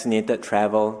vaccinated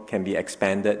travel can be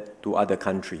expanded to other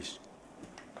countries.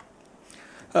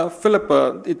 Philip,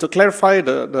 to clarify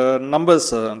the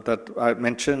numbers that I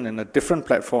mentioned in a different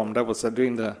platform, that was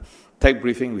during the tech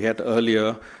briefing we had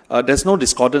earlier, there's no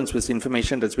discordance with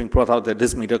information that's being brought out at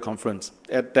this media conference.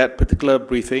 At that particular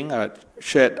briefing, I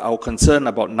shared our concern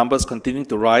about numbers continuing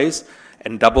to rise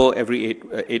and double every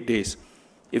 8 days.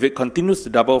 If it continues to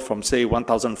double from, say,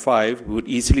 1,005, we would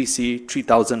easily see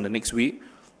 3,000 the next week.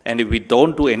 And if we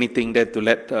don't do anything there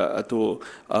to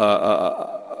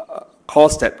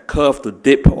cause that curve to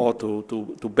dip or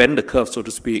to bend the curve, so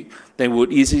to speak, then we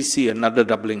would easily see another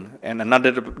doubling. And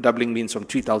another doubling means from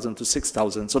 3,000 to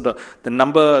 6,000. So the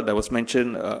number that was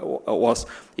mentioned was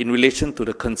in relation to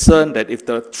the concern that if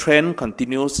the trend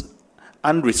continues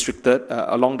unrestricted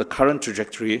along the current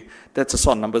trajectory, that's the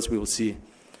sort of numbers we will see.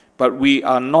 But we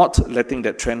are not letting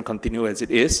that trend continue as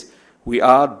it is. We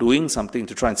are doing something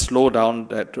to try and slow down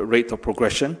that rate of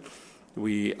progression.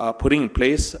 We are putting in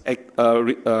place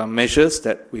measures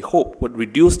that we hope would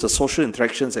reduce the social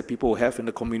interactions that people have in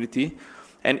the community.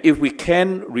 And if we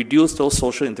can reduce those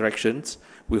social interactions,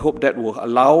 we hope that will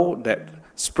allow that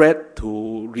spread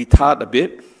to retard a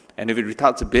bit. And if it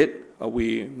retards a bit,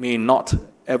 we may not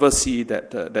ever see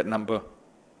that number.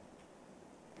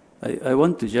 I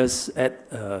want to just add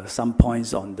some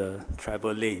points on the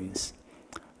travel lanes.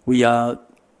 We are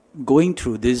going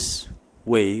through this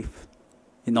wave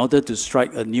in order to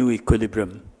strike a new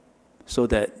equilibrium so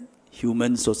that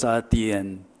human society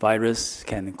and virus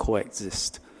can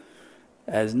coexist.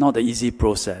 It's not an easy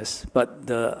process, but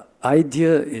the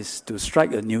idea is to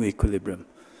strike a new equilibrium.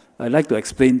 I'd like to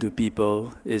explain to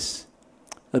people is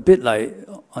a bit like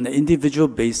on an individual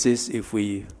basis, if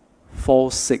we fall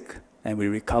sick and we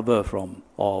recover from,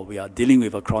 or we are dealing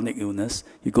with a chronic illness,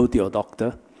 you go to your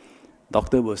doctor.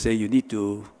 Doctor will say you need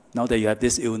to now that you have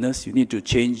this illness, you need to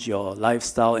change your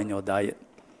lifestyle and your diet.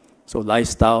 So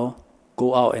lifestyle,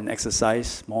 go out and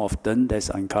exercise more often, that's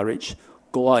encouraged.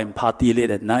 Go out and party late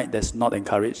at night, that's not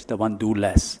encouraged. The one do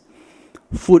less.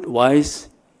 Food-wise,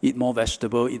 eat more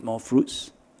vegetable, eat more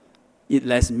fruits, eat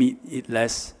less meat, eat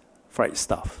less fried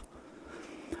stuff.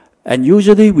 And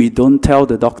usually we don't tell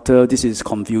the doctor this is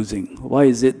confusing. Why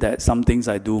is it that some things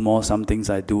I do more, some things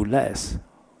I do less?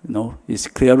 You know, it's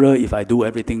clearer if I do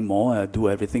everything more, I do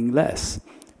everything less.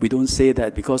 We don't say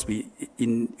that because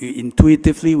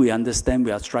intuitively we understand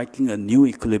we are striking a new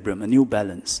equilibrium, a new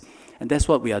balance. And that's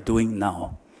what we are doing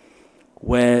now.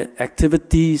 Where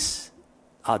activities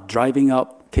are driving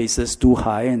up cases too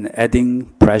high and adding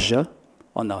pressure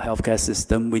on our healthcare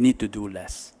system, we need to do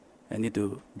less and need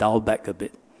to dial back a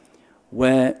bit.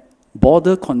 Where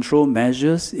border control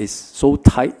measures is so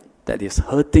tight that it's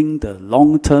hurting the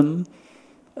long-term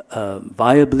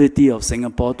viability of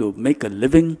Singapore to make a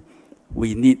living,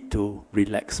 we need to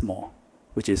relax more,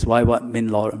 which is why what Min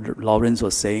Lawrence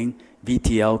was saying,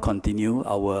 VTL continue,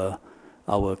 our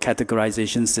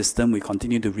categorization system, we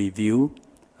continue to review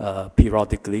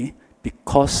periodically,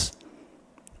 because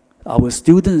our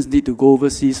students need to go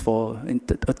overseas for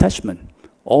attachment.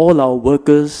 All our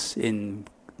workers in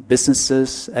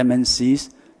businesses,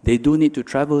 MNCs, they do need to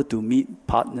travel to meet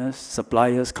partners,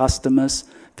 suppliers, customers,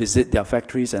 visit their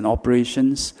factories and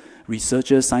operations.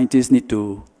 Researchers, scientists need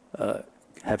to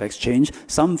have exchange.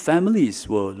 Some families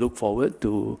will look forward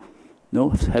to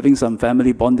having some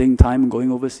family bonding time,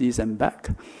 going overseas and back.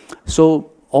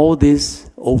 So all this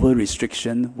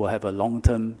over-restriction will have a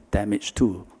long-term damage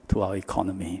too to our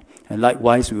economy. And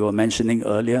likewise, we were mentioning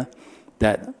earlier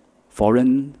that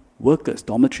foreign workers,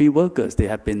 dormitory workers, they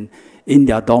have been in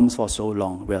their dorms for so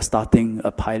long. We are starting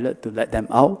a pilot to let them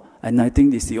out, and I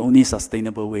think it's the only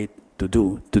sustainable way to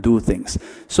do things.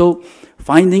 So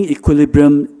finding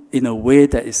equilibrium in a way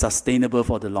that is sustainable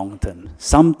for the long term.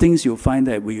 Some things you'll find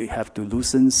that we have to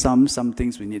loosen, some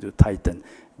things we need to tighten.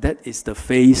 That is the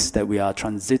phase that we are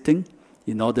transiting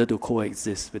in order to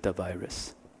coexist with the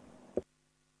virus.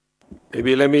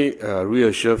 Maybe let me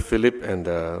reassure Philip and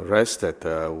the rest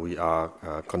that we are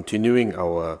continuing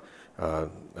our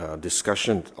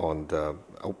discussion on the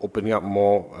opening up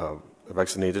more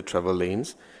vaccinated travel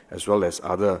lanes as well as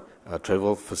other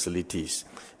travel facilities.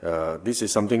 This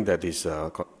is something that is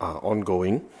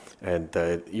ongoing, and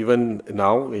even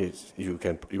now you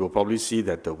will probably see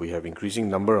that we have increasing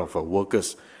number of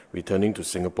workers returning to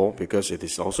Singapore, because it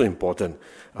is also important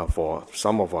for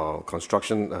some of our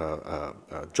construction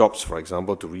jobs, for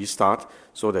example, to restart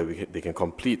so that they can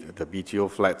complete the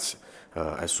BTO flats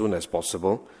as soon as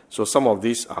possible. So some of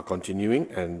these are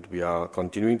continuing, and we are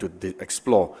continuing to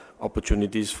explore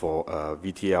opportunities for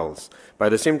VTLs. But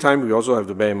at the same time, we also have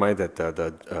to bear in mind that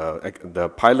the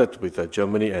pilot with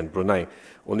Germany and Brunei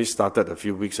only started a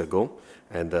few weeks ago,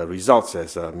 and the results,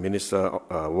 as Minister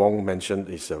Wong mentioned,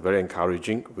 is very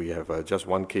encouraging. We have just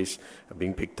one case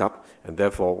being picked up, and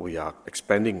therefore we are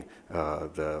expanding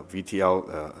the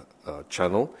VTL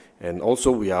channel. And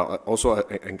also we are also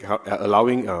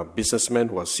allowing businessmen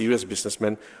who are serious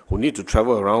businessmen who need to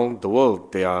travel around the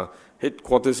world. Their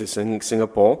headquarters is in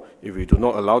Singapore. If we do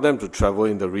not allow them to travel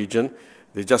in the region,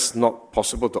 they're just not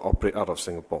possible to operate out of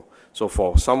Singapore. So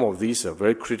for some of these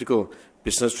very critical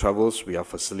business travels, we are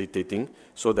facilitating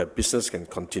so that business can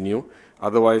continue.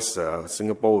 Otherwise,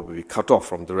 Singapore will be cut off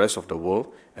from the rest of the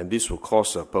world, and this will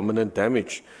cause permanent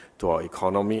damage to our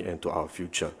economy and to our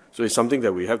future. So it's something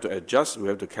that we have to adjust, we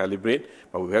have to calibrate,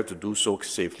 but we have to do so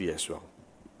safely as well.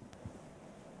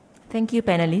 Thank you,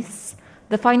 panelists.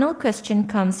 The final question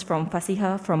comes from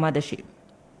Fasiha from Mothership.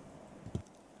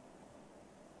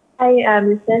 Hi,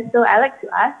 Minister. So I'd like to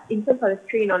ask, in terms of the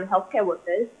strain on healthcare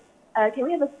workers, can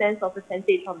we have a sense of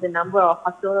percentage of the number of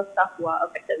hospital staff who are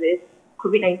affected with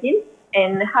COVID-19?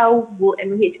 And how will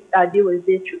MOH deal with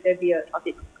this should there be a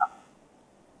shortage of staff?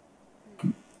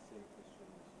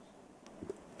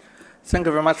 Thank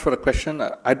you very much for the question.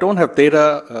 I don't have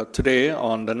data today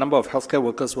on the number of healthcare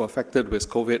workers who are affected with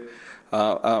COVID,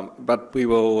 but we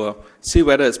will see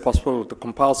whether it's possible to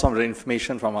compile some of the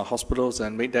information from our hospitals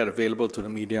and make that available to the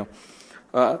media.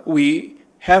 We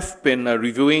have been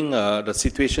reviewing the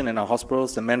situation in our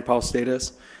hospitals, the manpower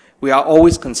status. We are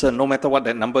always concerned, no matter what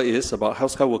that number is, about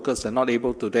healthcare workers that are not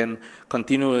able to then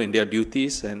continue in their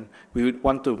duties, and we would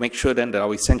want to make sure then that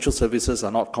our essential services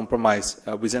are not compromised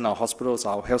within our hospitals,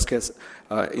 our healthcare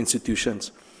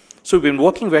institutions. So we've been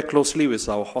working very closely with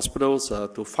our hospitals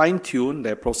to fine-tune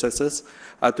their processes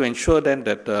to ensure then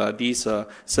that these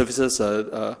services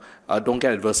don't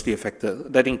get adversely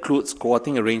affected. That includes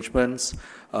cohorting arrangements,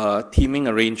 teaming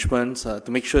arrangements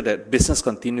to make sure that business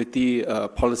continuity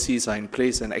policies are in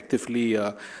place and actively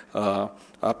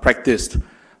practiced.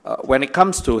 When it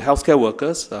comes to healthcare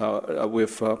workers,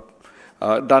 we've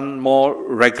done more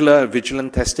regular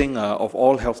vigilant testing of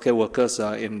all healthcare workers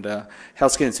in the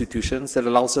healthcare institutions. That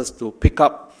allows us to pick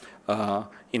up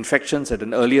infections at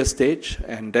an earlier stage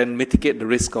and then mitigate the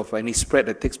risk of any spread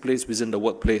that takes place within the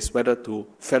workplace, whether to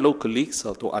fellow colleagues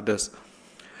or to others.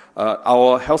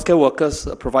 Our healthcare workers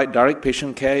provide direct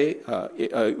patient care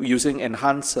using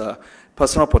enhanced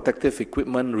personal protective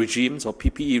equipment regimes or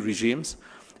PPE regimes.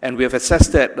 And we have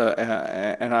assessed that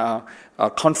and are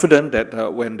confident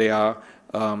that when they are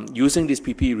using these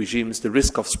PPE regimes, the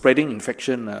risk of spreading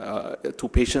infection to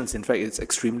patients, in fact, is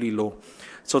extremely low.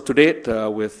 So to date,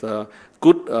 with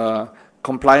good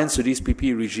compliance to these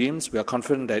PPE regimes, we are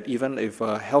confident that even if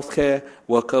a healthcare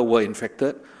worker were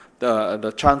infected,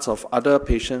 the chance of other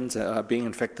patients being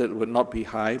infected would not be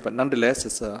high. But nonetheless,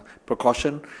 it's a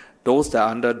precaution. Those that are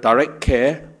under direct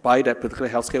care by that particular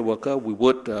healthcare worker, we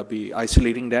would be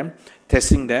isolating them,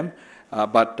 testing them,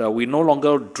 but we no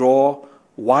longer draw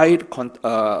wide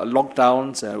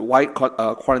lockdowns, wide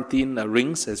quarantine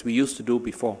rings as we used to do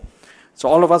before. So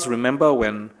all of us remember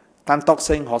when Tan Tock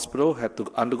Seng Hospital had to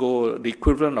undergo the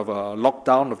equivalent of a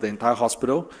lockdown of the entire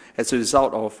hospital as a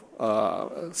result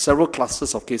of several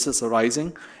clusters of cases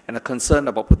arising and a concern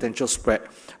about potential spread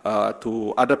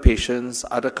to other patients,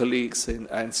 other colleagues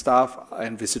and staff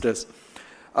and visitors.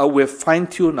 We've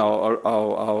fine-tuned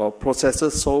our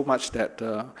processes so much that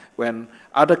when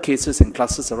other cases and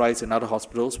clusters arise in other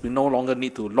hospitals, we no longer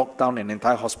need to lock down an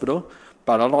entire hospital,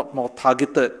 but a lot more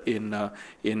targeted in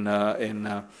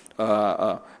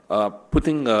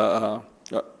putting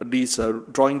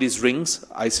drawing these rings,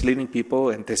 isolating people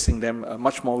and testing them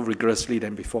much more rigorously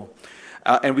than before.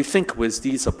 And we think with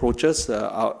these approaches,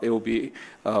 it will be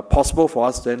possible for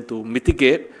us then to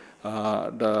mitigate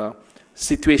the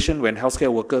situation when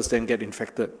healthcare workers then get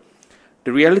infected.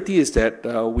 The reality is that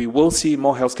we will see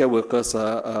more healthcare workers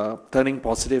turning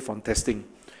positive on testing.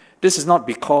 This is not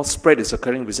because spread is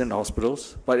occurring within the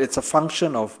hospitals, but it's a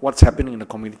function of what's happening in the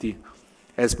community.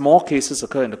 As more cases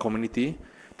occur in the community,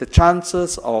 the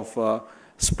chances of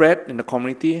spread in the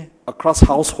community across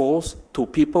households to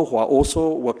people who are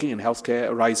also working in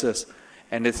healthcare rises.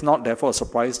 And it's not therefore a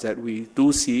surprise that we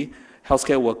do see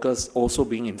healthcare workers also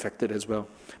being infected as well.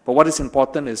 But what is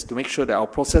important is to make sure that our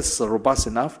processes are robust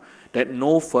enough that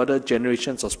no further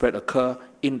generations of spread occur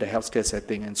in the healthcare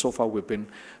setting. And so far, we've been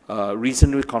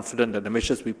reasonably confident that the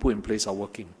measures we put in place are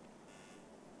working.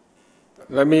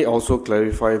 Let me also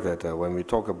clarify that when we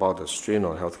talk about the strain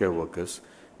on healthcare workers,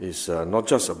 it's not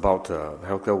just about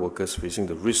healthcare workers facing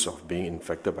the risk of being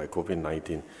infected by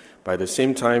COVID-19. But at the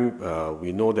same time,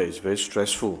 we know that it's very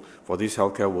stressful for these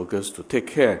healthcare workers to take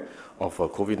care of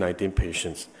COVID-19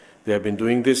 patients. They have been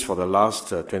doing this for the last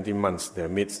 20 months. They have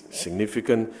made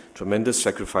significant, tremendous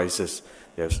sacrifices.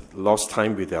 They have lost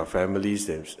time with their families.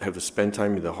 They have to spend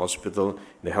time in the hospital,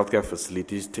 in the healthcare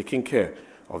facilities, taking care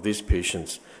of these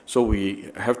patients. So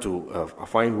we have to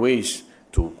find ways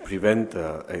to prevent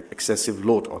excessive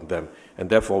load on them. And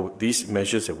therefore, these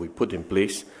measures that we put in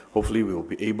place, hopefully we will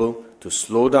be able to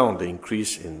slow down the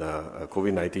increase in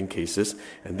COVID-19 cases.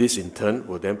 And this, in turn,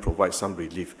 will then provide some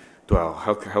relief to our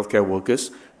healthcare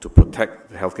workers to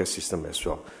protect the healthcare system as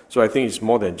well. So I think it's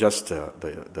more than just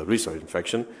the risk of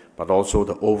infection, but also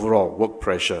the overall work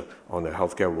pressure on the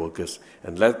healthcare workers.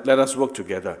 And let us work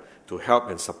together to help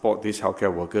and support these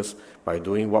healthcare workers by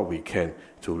doing what we can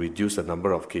to reduce the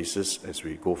number of cases as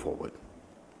we go forward.